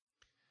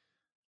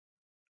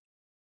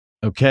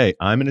 Okay,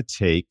 I'm going to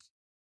take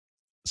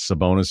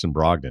Sabonis and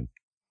Brogdon.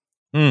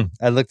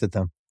 I looked at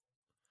them.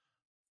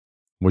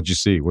 What'd you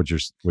see? What'd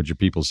your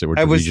people say?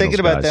 I was thinking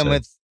about them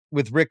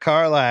with Rick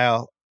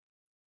Carlisle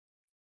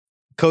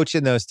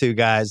coaching those two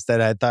guys.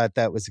 That I thought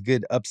that was a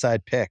good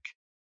upside pick.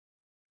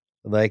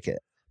 I like it.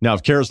 Now,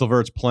 if Karis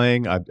LeVert's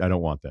playing, I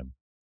don't want them.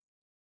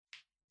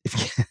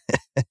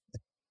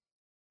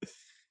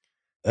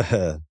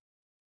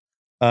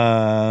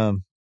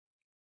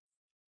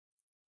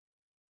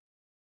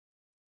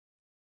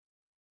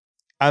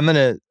 I'm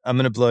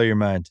gonna blow your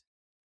mind.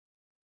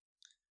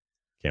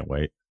 Can't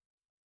wait.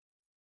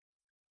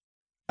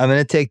 I'm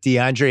gonna take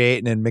DeAndre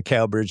Ayton and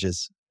Mikal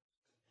Bridges.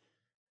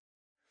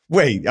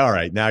 Wait, all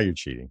right. Now you're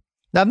cheating.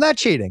 No, I'm not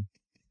cheating.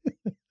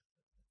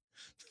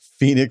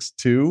 Phoenix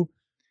 2?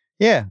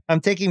 Yeah, I'm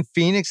taking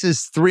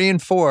Phoenix's 3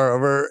 and 4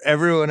 over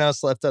everyone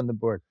else left on the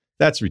board.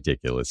 That's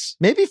ridiculous.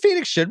 Maybe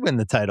Phoenix should win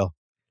the title.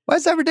 Why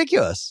is that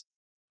ridiculous?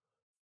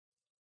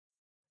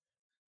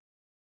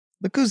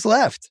 Look who's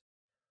left.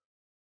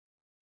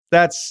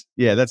 That's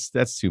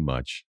too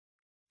much.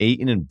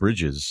 Ayton and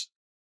Bridges.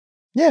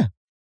 Yeah.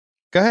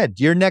 Go ahead.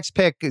 Your next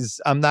pick is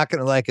I'm not going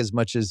to like as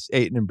much as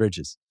Ayton and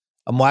Bridges.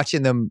 I'm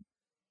watching them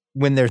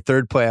win their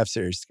third playoff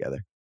series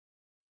together.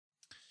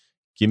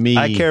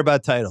 I care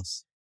about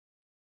titles.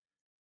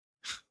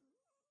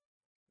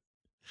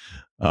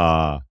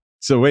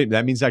 So wait,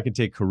 that means I can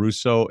take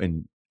Caruso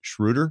and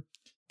Schroeder?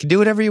 You can do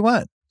whatever you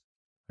want.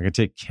 I can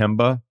take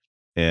Kemba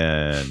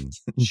and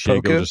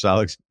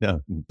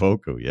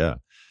Poku, yeah.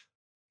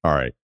 All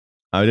right.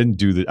 I didn't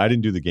do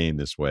the game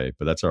this way,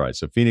 but that's all right.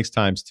 So Phoenix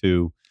times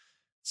 2,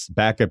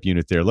 backup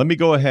unit there. Let me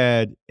go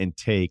ahead and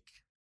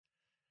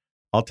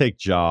I'll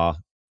take Ja,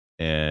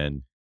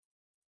 and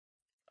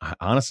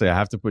honestly, I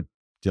have to put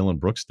Dylan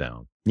Brooks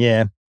down.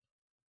 Yeah, I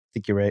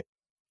think you're right.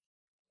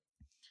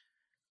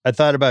 I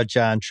thought about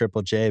John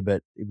Triple J,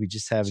 but we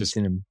just haven't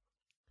seen him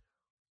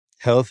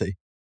healthy.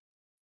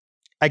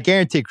 I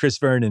guarantee Chris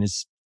Vernon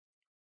is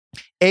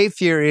A,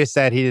 furious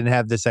that he didn't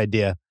have this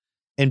idea,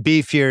 and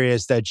B,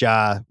 furious that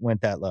Ja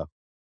went that low.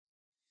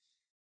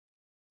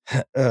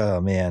 Oh,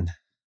 man.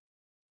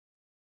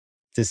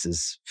 This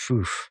is...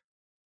 Whew.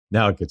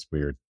 Now it gets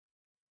weird.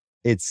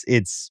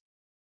 It's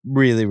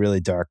really, really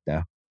dark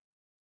now.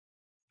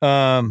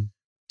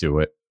 Do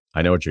it.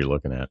 I know what you're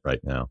looking at right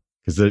now,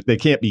 because they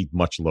can't be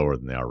much lower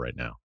than they are right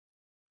now.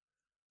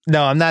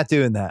 No, I'm not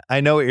doing that.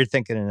 I know what you're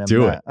thinking, and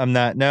I'm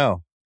not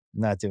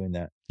doing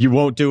that. You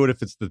won't do it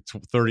if it's the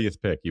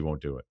 30th pick. You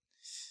won't do it.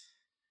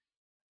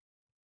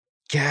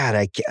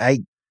 God, I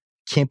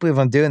can't believe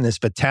I'm doing this,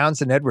 but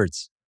Towns and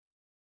Edwards.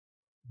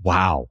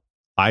 Wow.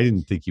 I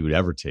didn't think you would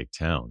ever take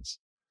Towns.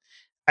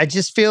 I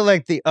just feel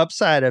like the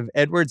upside of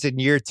Edwards in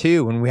year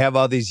 2, when we have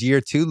all these year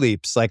 2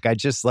 leaps, like I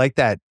just like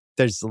that.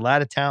 There's a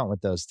lot of talent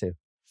with those two.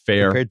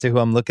 Fair. Compared to who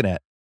I'm looking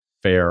at.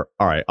 Fair.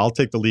 All right. I'll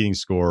take the leading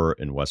scorer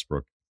in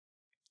Westbrook.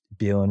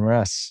 Beal and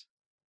Russ.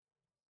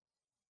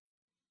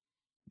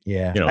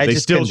 Yeah. They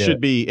still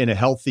should be in a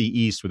healthy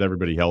East with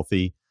everybody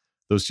healthy.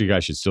 Those two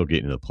guys should still get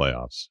into the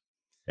playoffs.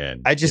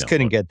 And I just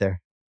couldn't get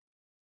there.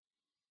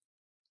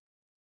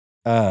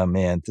 Oh,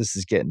 man. This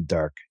is getting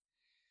dark.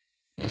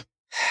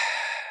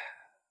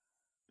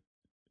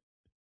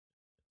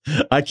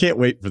 I can't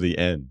wait for the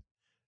end.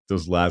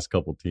 Those last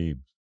couple teams.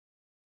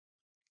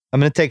 I'm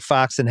going to take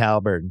Fox and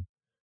Halliburton.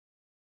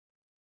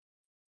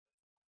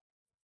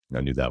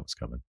 I knew that was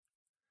coming.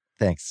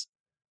 Thanks.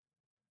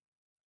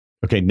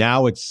 Okay,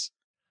 now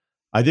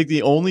I think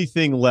the only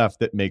thing left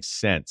that makes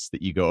sense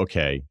that you go,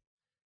 okay,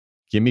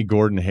 give me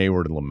Gordon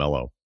Hayward and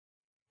LaMelo.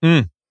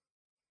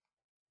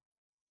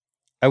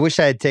 I wish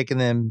I had taken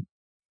them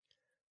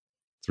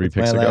 3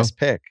 picks ago. My last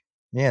pick.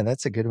 Yeah,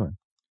 that's a good one.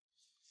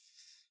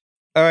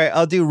 All right,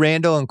 I'll do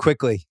Randall and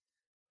Quickly.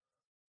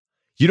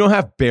 You don't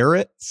have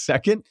Barrett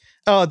second?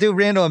 Oh, I'll do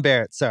Randall and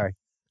Barrett. Sorry.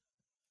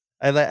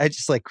 I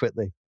just like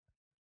Quickly.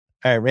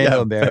 All right,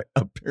 Randall and Barrett.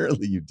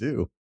 Apparently you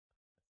do.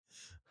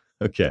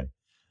 Okay.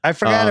 I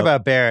forgot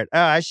about Barrett. Oh,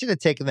 I should have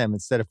taken them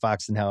instead of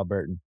Fox and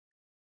Halliburton.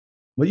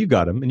 Well, you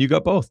got him, and you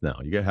got both now.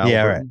 You got Halliburton.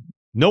 Yeah, right.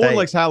 No one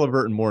likes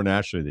Halliburton more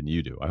nationally than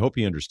you do. I hope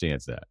he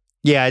understands that.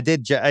 Yeah, I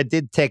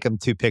did take him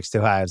 2 picks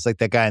too high. It's like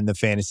that guy in the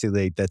fantasy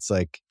league that's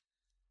like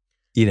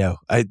You know,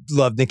 I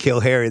love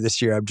N'Keal Harry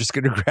this year. I'm just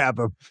going to grab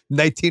him.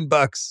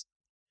 $19.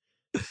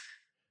 All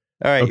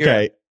right.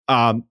 Okay.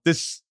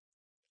 This,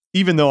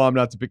 even though I'm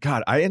not the big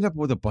God, I end up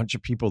with a bunch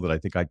of people that I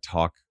think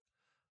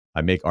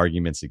I make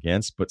arguments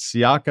against, but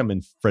Siakam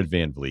and Fred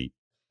VanVleet.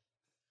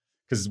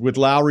 Because with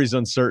Lowry's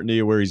uncertainty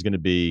of where he's going to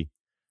be,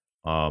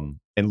 and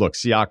look,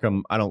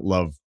 Siakam, I don't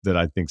love that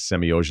I think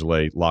Semi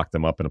Ojeleye locked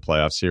them up in a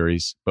playoff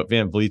series, but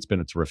VanVleet's been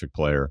a terrific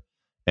player,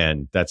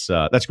 and that's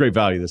great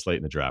value this late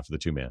in the draft for the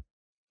two-man.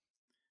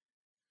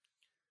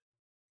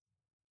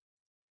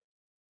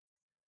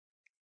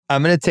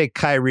 I'm going to take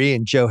Kyrie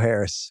and Joe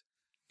Harris.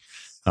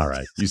 All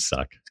right, you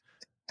suck.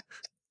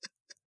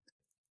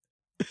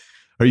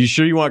 Are you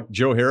sure you want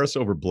Joe Harris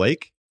over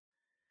Blake?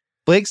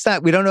 Blake's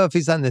not. We don't know if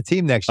he's on the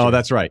team next year. Oh,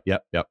 that's right.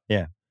 Yep.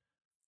 Yeah.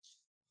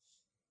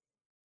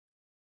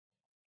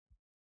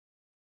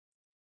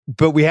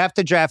 But we have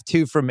to draft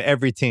 2 from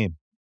every team.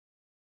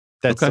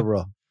 That's the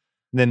rule.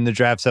 And then the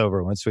draft's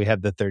over once we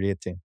have the 30th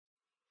team.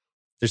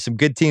 There's some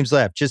good teams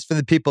left. Just for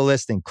the people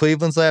listening.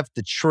 Cleveland's left.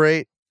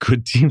 Detroit.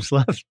 Good teams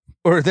left.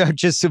 Or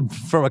just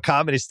from a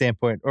comedy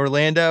standpoint.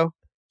 Orlando.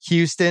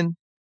 Houston.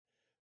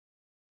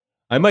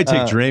 I might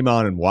take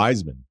Draymond and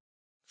Wiseman.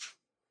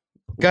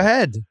 Go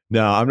ahead.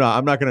 No,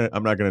 I'm not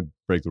gonna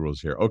break the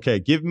rules here. Okay,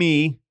 give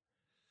me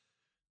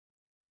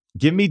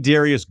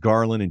Darius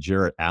Garland and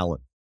Jarrett Allen.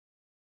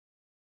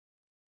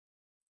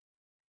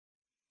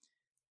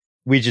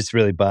 We just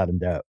really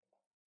bottomed out.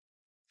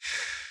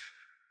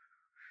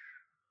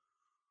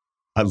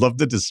 I love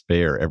the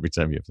despair every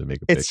time you have to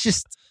make a pick. It's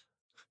just,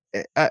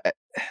 I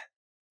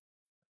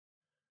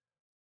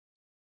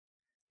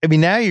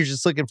mean, now you're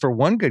just looking for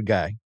one good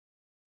guy.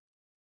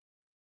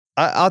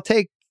 I'll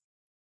take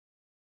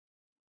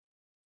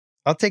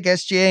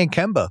SGA and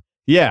Kemba.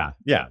 Yeah,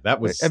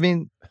 that was. I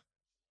mean,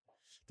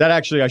 that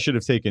actually I should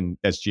have taken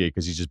SGA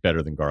because he's just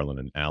better than Garland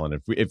and Allen.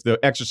 If the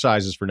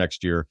exercises for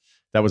next year,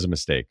 that was a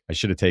mistake. I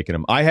should have taken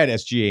him. I had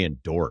SGA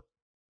and Dort.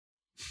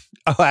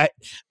 Oh, I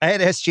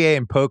had SGA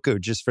and Poku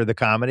just for the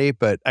comedy,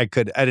 but I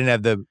didn't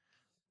have the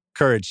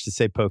courage to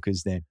say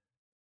Poku's name.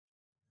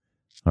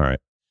 All right.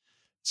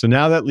 So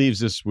now that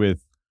leaves us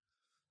with.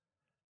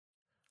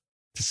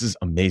 This is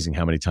amazing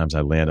how many times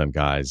I land on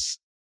guys.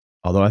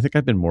 Although I think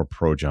I've been more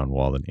pro John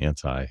Wall than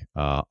anti.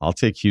 I'll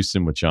take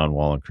Houston with John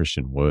Wall and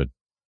Christian Wood.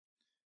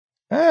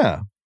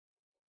 Ah,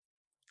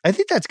 I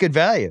think that's good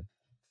value.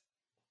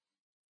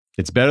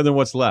 It's better than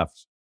what's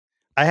left.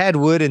 I had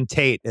Wood and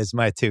Tate as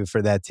my 2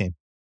 for that team.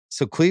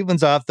 So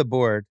Cleveland's off the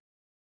board.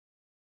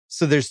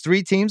 So there's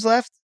 3 teams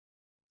left?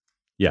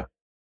 Yeah.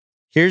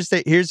 Here's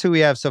who we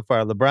have so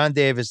far. LeBron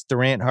Davis,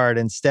 Durant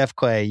Harden, Steph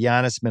Clay,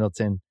 Giannis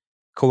Middleton,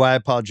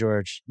 Kawhi Paul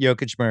George,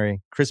 Jokic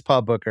Murray, Chris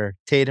Paul Booker,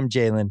 Tatum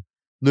Jalen,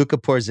 Luka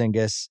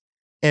Porzingis,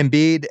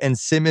 Embiid and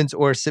Simmons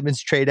or Simmons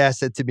trade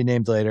asset to be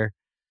named later,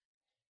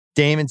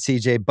 Dame and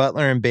CJ,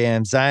 Butler and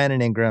Bam, Zion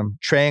and Ingram,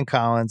 Trae and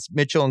Collins,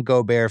 Mitchell and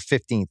Gobert,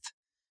 15th.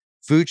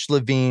 Vooch,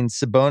 Levine,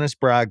 Sabonis,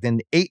 Brogdon,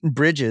 Ayton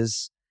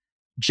Bridges,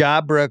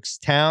 Ja Brooks,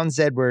 Towns,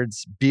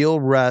 Edwards, Beal,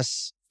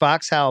 Russ,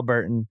 Fox,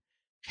 Halliburton,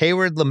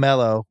 Hayward,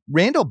 LaMelo,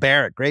 Randall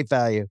Barrett, great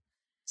value,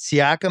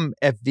 Siakam,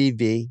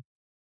 FVV,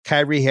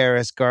 Kyrie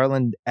Harris,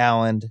 Garland,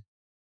 Allen,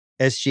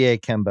 SGA,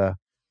 Kemba,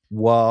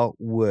 Wall,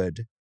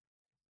 Wood.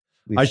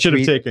 I should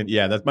have taken,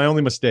 that's my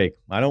only mistake.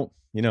 I felt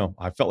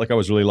like I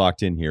was really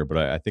locked in here, but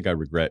I think I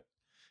regret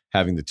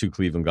having the 2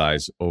 Cleveland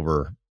guys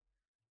over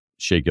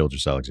Shai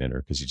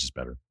Gilgeous-Alexander because he's just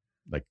better.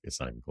 Like, it's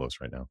not even close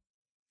right now.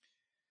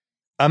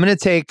 I'm going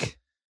to take...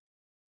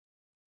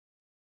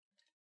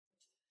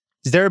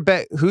 Is there a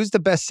bet? Who's the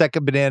best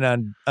second banana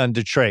on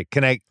Detroit?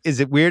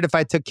 Is it weird if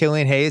I took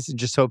Killian Hayes and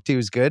just hoped he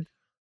was good?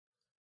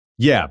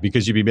 Yeah,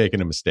 because you'd be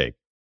making a mistake.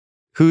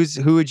 Who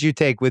would you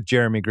take with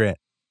Jeremy Grant?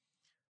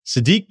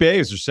 Sadiq Bey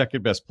is their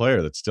second best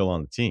player that's still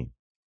on the team.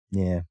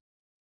 Yeah.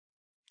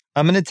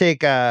 I'm going to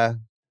take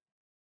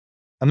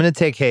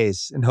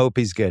Hayes and hope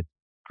he's good.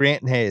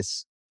 Grant and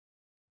Hayes.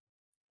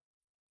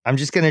 I'm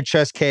just going to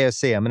trust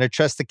KOC. I'm going to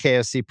trust the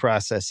KOC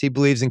process. He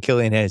believes in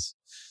Killian Hayes.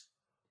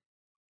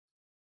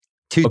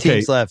 2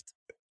 teams left.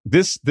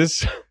 This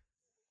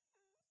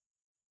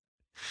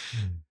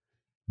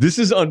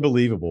is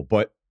unbelievable,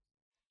 but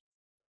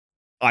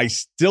I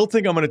still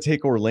think I'm going to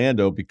take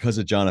Orlando because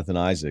of Jonathan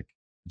Isaac.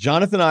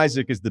 Jonathan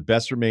Isaac is the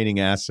best remaining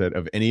asset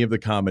of any of the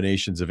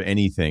combinations of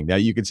anything. Now,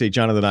 you could say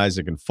Jonathan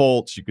Isaac and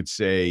Fultz. You could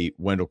say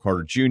Wendell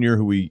Carter Jr.,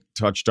 who we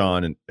touched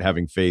on and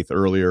having faith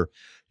earlier.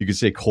 You could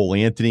say Cole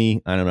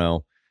Anthony. I don't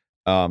know.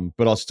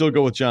 But I'll still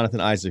go with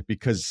Jonathan Isaac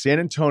because San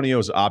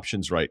Antonio's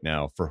options right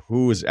now for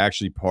who is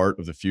actually part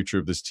of the future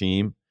of this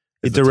team.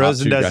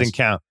 DeRozan doesn't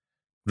count.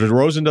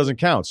 DeRozan doesn't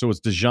count. So it's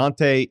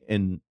DeJounte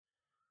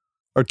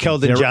or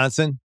Keldon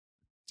Johnson.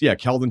 Yeah,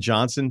 Keldon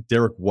Johnson,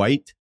 Derek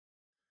White.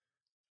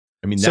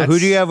 I mean, so who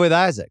do you have with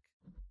Isaac?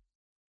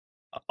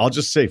 I'll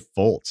just say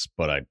Fultz,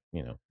 but I'm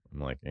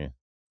like, eh.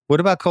 What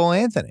about Cole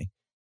Anthony?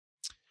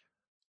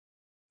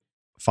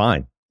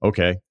 Fine.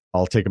 Okay.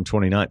 I'll take him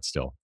 29th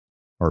still.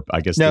 Or I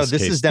guess this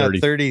is now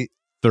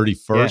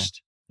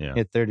 31st. Yeah.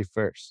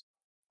 31st.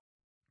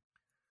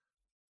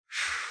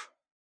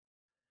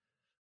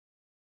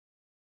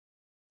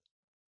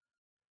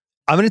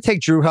 I'm going to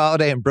take Drew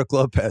Holiday and Brook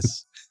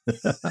Lopez.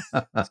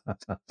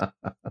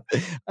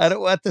 I don't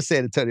want the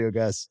San Antonio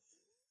guys.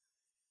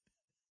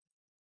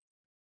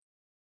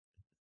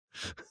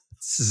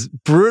 This is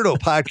brutal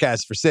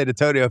podcast for San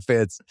Antonio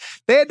fans.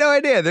 They had no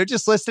idea. They're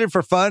just listening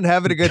for fun,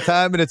 having a good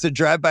time, and it's a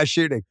drive-by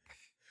shooting.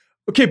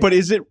 Okay, but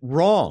is it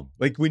wrong?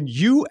 Like when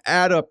you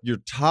add up your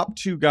top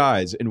two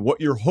guys and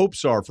what your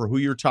hopes are for who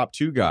your top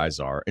two guys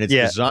are, and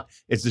it's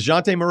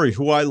DeJounte Murray,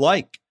 who I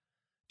like.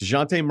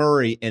 DeJounte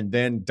Murray, and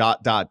then ...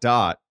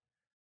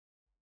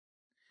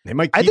 They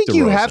might keep I think DeRozan.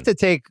 you have to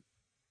take,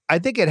 I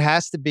think it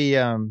has to be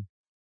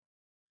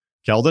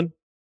Keldon?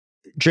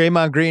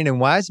 Draymond Green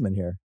and Wiseman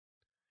here.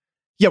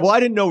 Yeah, well,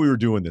 I didn't know we were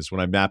doing this when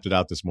I mapped it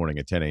out this morning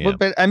at 10 a.m. Well,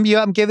 but I'm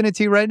giving it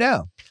to you right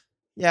now.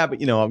 Yeah, but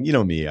you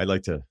know me. I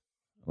like to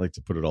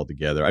put it all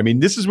together. I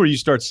mean, this is where you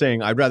start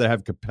saying I'd rather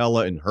have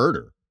Capella and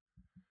Herter.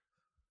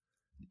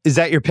 Is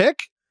that your pick?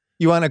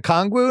 You want a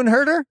Kongwu and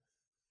Herter?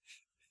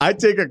 I'd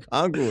take a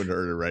Kongwu and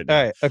Herter right now.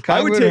 All right,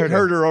 I would take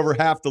Herter over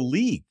half the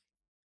league.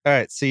 All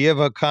right, so you have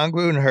a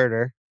Kongwu and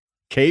Herter.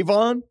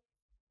 Kayvon?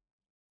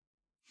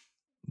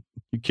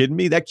 You kidding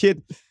me? That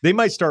kid, they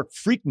might start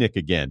Freaknik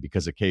again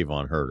because of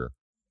Kayvon Herter.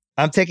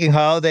 I'm taking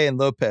Holiday and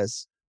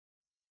Lopez.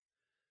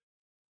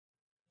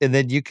 And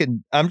then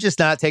I'm just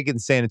not taking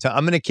San Antonio.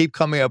 I'm going to keep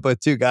coming up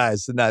with two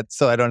guys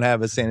so I don't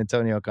have a San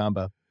Antonio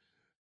combo.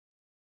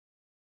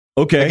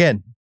 Okay.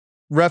 Again,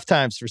 rough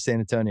times for San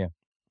Antonio.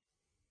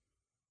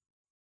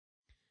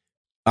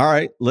 All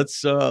right.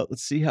 Let's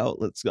see how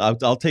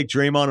I'll take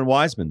Draymond and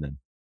Wiseman then.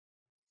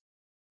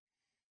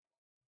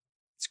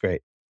 It's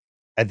great.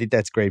 I think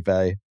that's great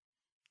value.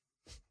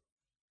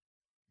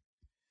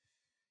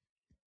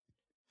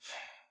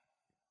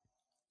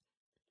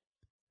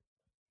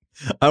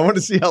 I want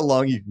to see how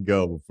long you can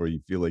go before you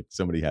feel like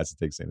somebody has to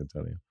take San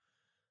Antonio.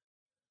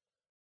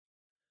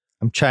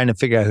 I'm trying to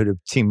figure out who to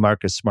team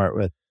Marcus Smart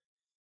with.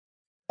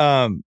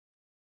 I'll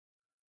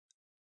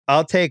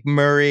take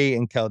Murray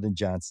and Keldon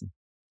Johnson.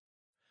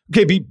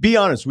 Okay, be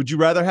honest. Would you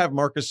rather have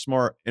Marcus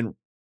Smart and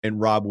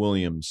Rob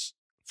Williams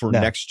for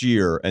next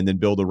year and then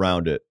build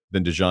around it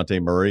than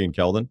DeJounte Murray and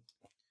Keldon?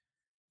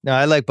 No,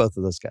 I like both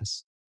of those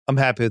guys. I'm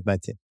happy with my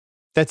team.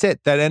 That's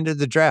it. That ended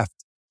the draft.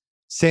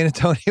 San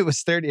Antonio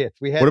was 30th.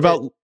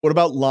 What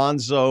about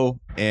Lonzo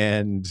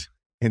and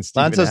Steven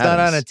Lonzo's Adams? not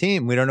on a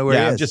team. We don't know where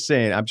he is. I'm just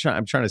saying. I'm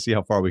trying to see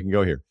how far we can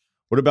go here.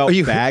 What about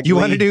Bagley? You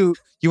want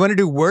to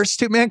do worse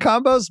two-man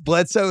combos?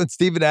 Bledsoe and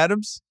Steven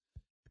Adams?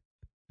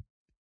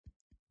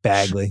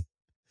 Bagley.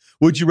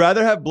 Would you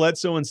rather have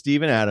Bledsoe and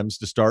Steven Adams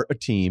to start a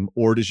team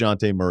or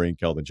DeJounte Murray and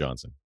Keldon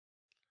Johnson?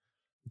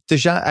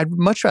 I'd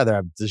much rather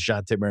have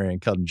DeJounte Murray and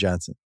Keldon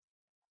Johnson.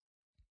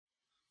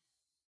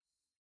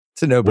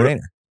 It's a no-brainer.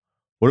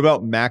 What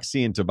about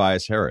Maxey and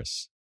Tobias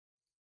Harris?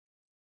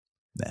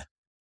 Nah.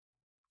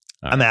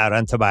 I'm out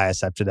on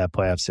Tobias after that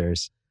playoff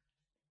series.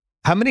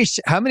 How many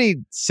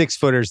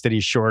 6-footers did he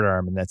short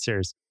arm in that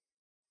series?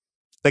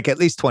 Like at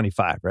least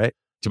 25, right?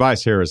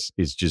 Tobias Harris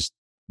is just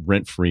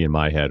rent-free in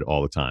my head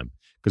all the time.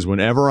 Because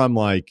whenever I'm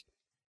like,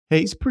 hey,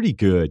 he's pretty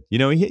good. He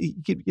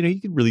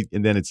could really,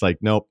 and then it's like,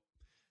 nope,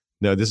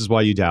 no, this is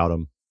why you doubt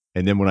him.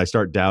 And then when I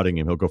start doubting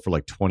him, he'll go for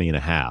like 20 and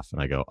a half.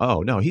 And I go,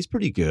 oh, no, he's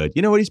pretty good.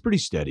 You know what? He's pretty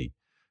steady.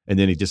 And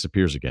then he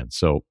disappears again.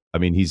 So, I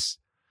mean, he's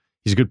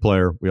a good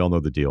player. We all know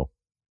the deal.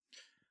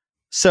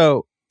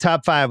 So,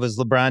 top 5 was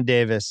LeBron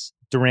Davis,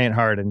 Durant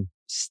Harden,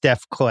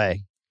 Steph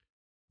Clay,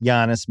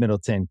 Giannis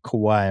Middleton,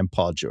 Kawhi, and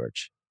Paul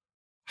George.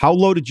 How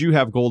low did you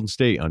have Golden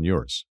State on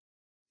yours?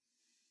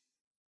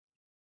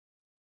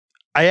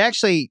 I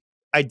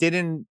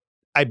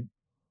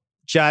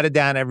jotted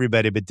down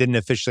everybody, but didn't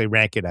officially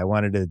rank it. I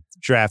wanted to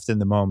draft in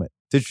the moment,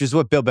 which is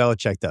what Bill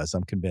Belichick does.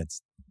 I'm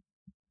convinced.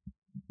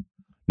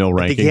 No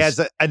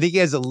rankings. I think he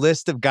has a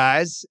list of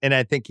guys, and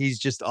I think he's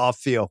just off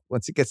feel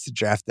once it gets to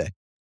draft day.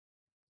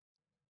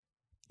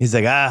 He's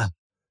like,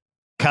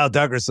 Kyle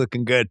Douglas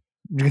looking good.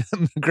 I'm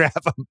gonna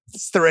grab him.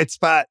 It's the right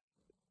spot.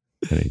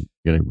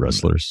 Getting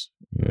wrestlers.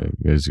 Yeah,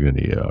 you guys are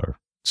gonna need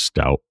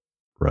stout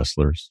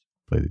wrestlers.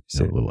 Play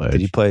a little edge.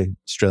 Did he play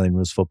Australian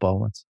rules football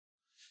once?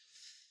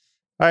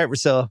 All right,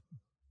 Russillo.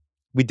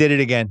 We did it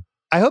again.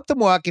 I hope the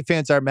Milwaukee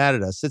fans aren't mad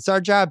at us. It's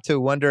our job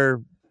to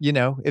wonder,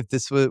 if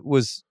this was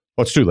well,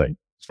 it's too late.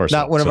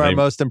 Not one of our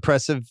most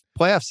impressive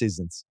playoff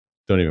seasons.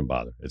 Don't even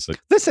bother. It's like,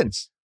 listen,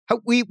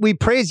 we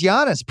praise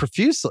Giannis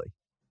profusely.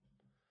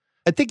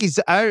 I think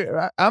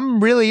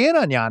I'm really in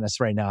on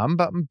Giannis right now. I'm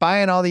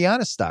buying all the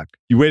Giannis stock.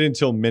 You wait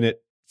until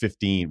minute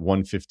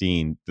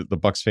 1:15. The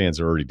Bucks fans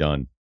are already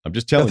done. I'm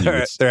just telling you,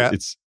 it's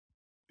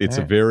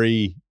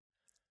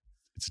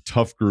a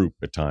tough group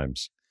at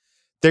times.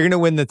 They're going to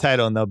win the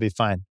title and they'll be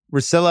fine.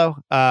 Russillo,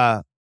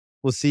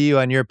 we'll see you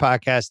on your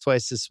podcast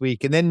twice this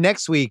week. And then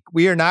next week,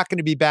 we are not going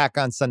to be back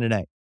on Sunday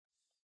night.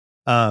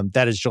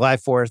 That is July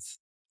 4th.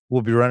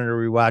 We'll be running a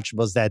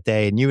rewatchables that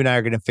day. And you and I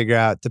are going to figure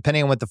out,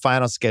 depending on what the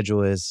final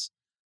schedule is,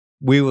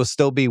 we will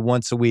still be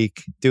once a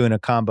week doing a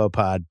combo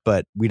pod,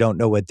 but we don't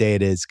know what day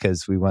it is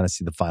because we want to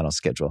see the final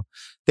schedule.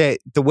 The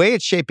way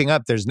it's shaping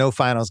up, there's no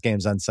finals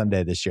games on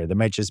Sunday this year. There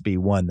might just be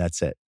one.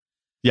 That's it.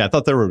 Yeah, I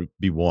thought there would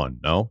be one.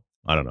 No?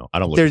 I don't know. I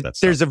don't look at that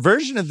stuff. There's a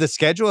version of the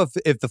schedule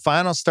if the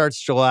final starts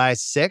July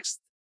 6th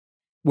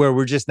where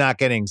we're just not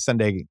getting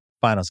Sunday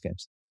finals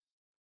games.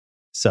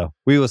 So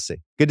we will see.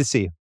 Good to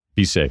see you.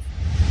 Be safe.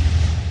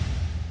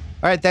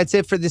 All right, that's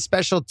it for this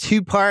special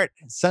 2-part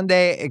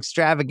Sunday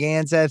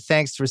extravaganza.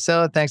 Thanks to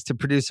Russillo. Thanks to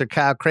producer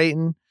Kyle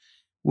Crichton.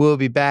 We'll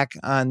be back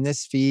on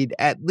this feed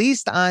at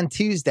least on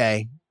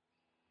Tuesday.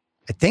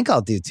 I think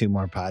I'll do 2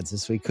 more pods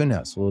this week. Who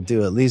knows? We'll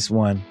do at least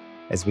one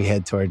as we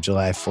head toward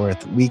July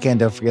 4th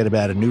weekend. Don't forget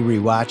about a new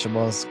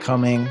Rewatchables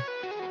coming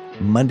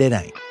Monday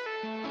night.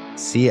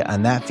 See you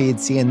on that feed.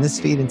 See you in this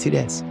feed in 2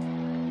 days.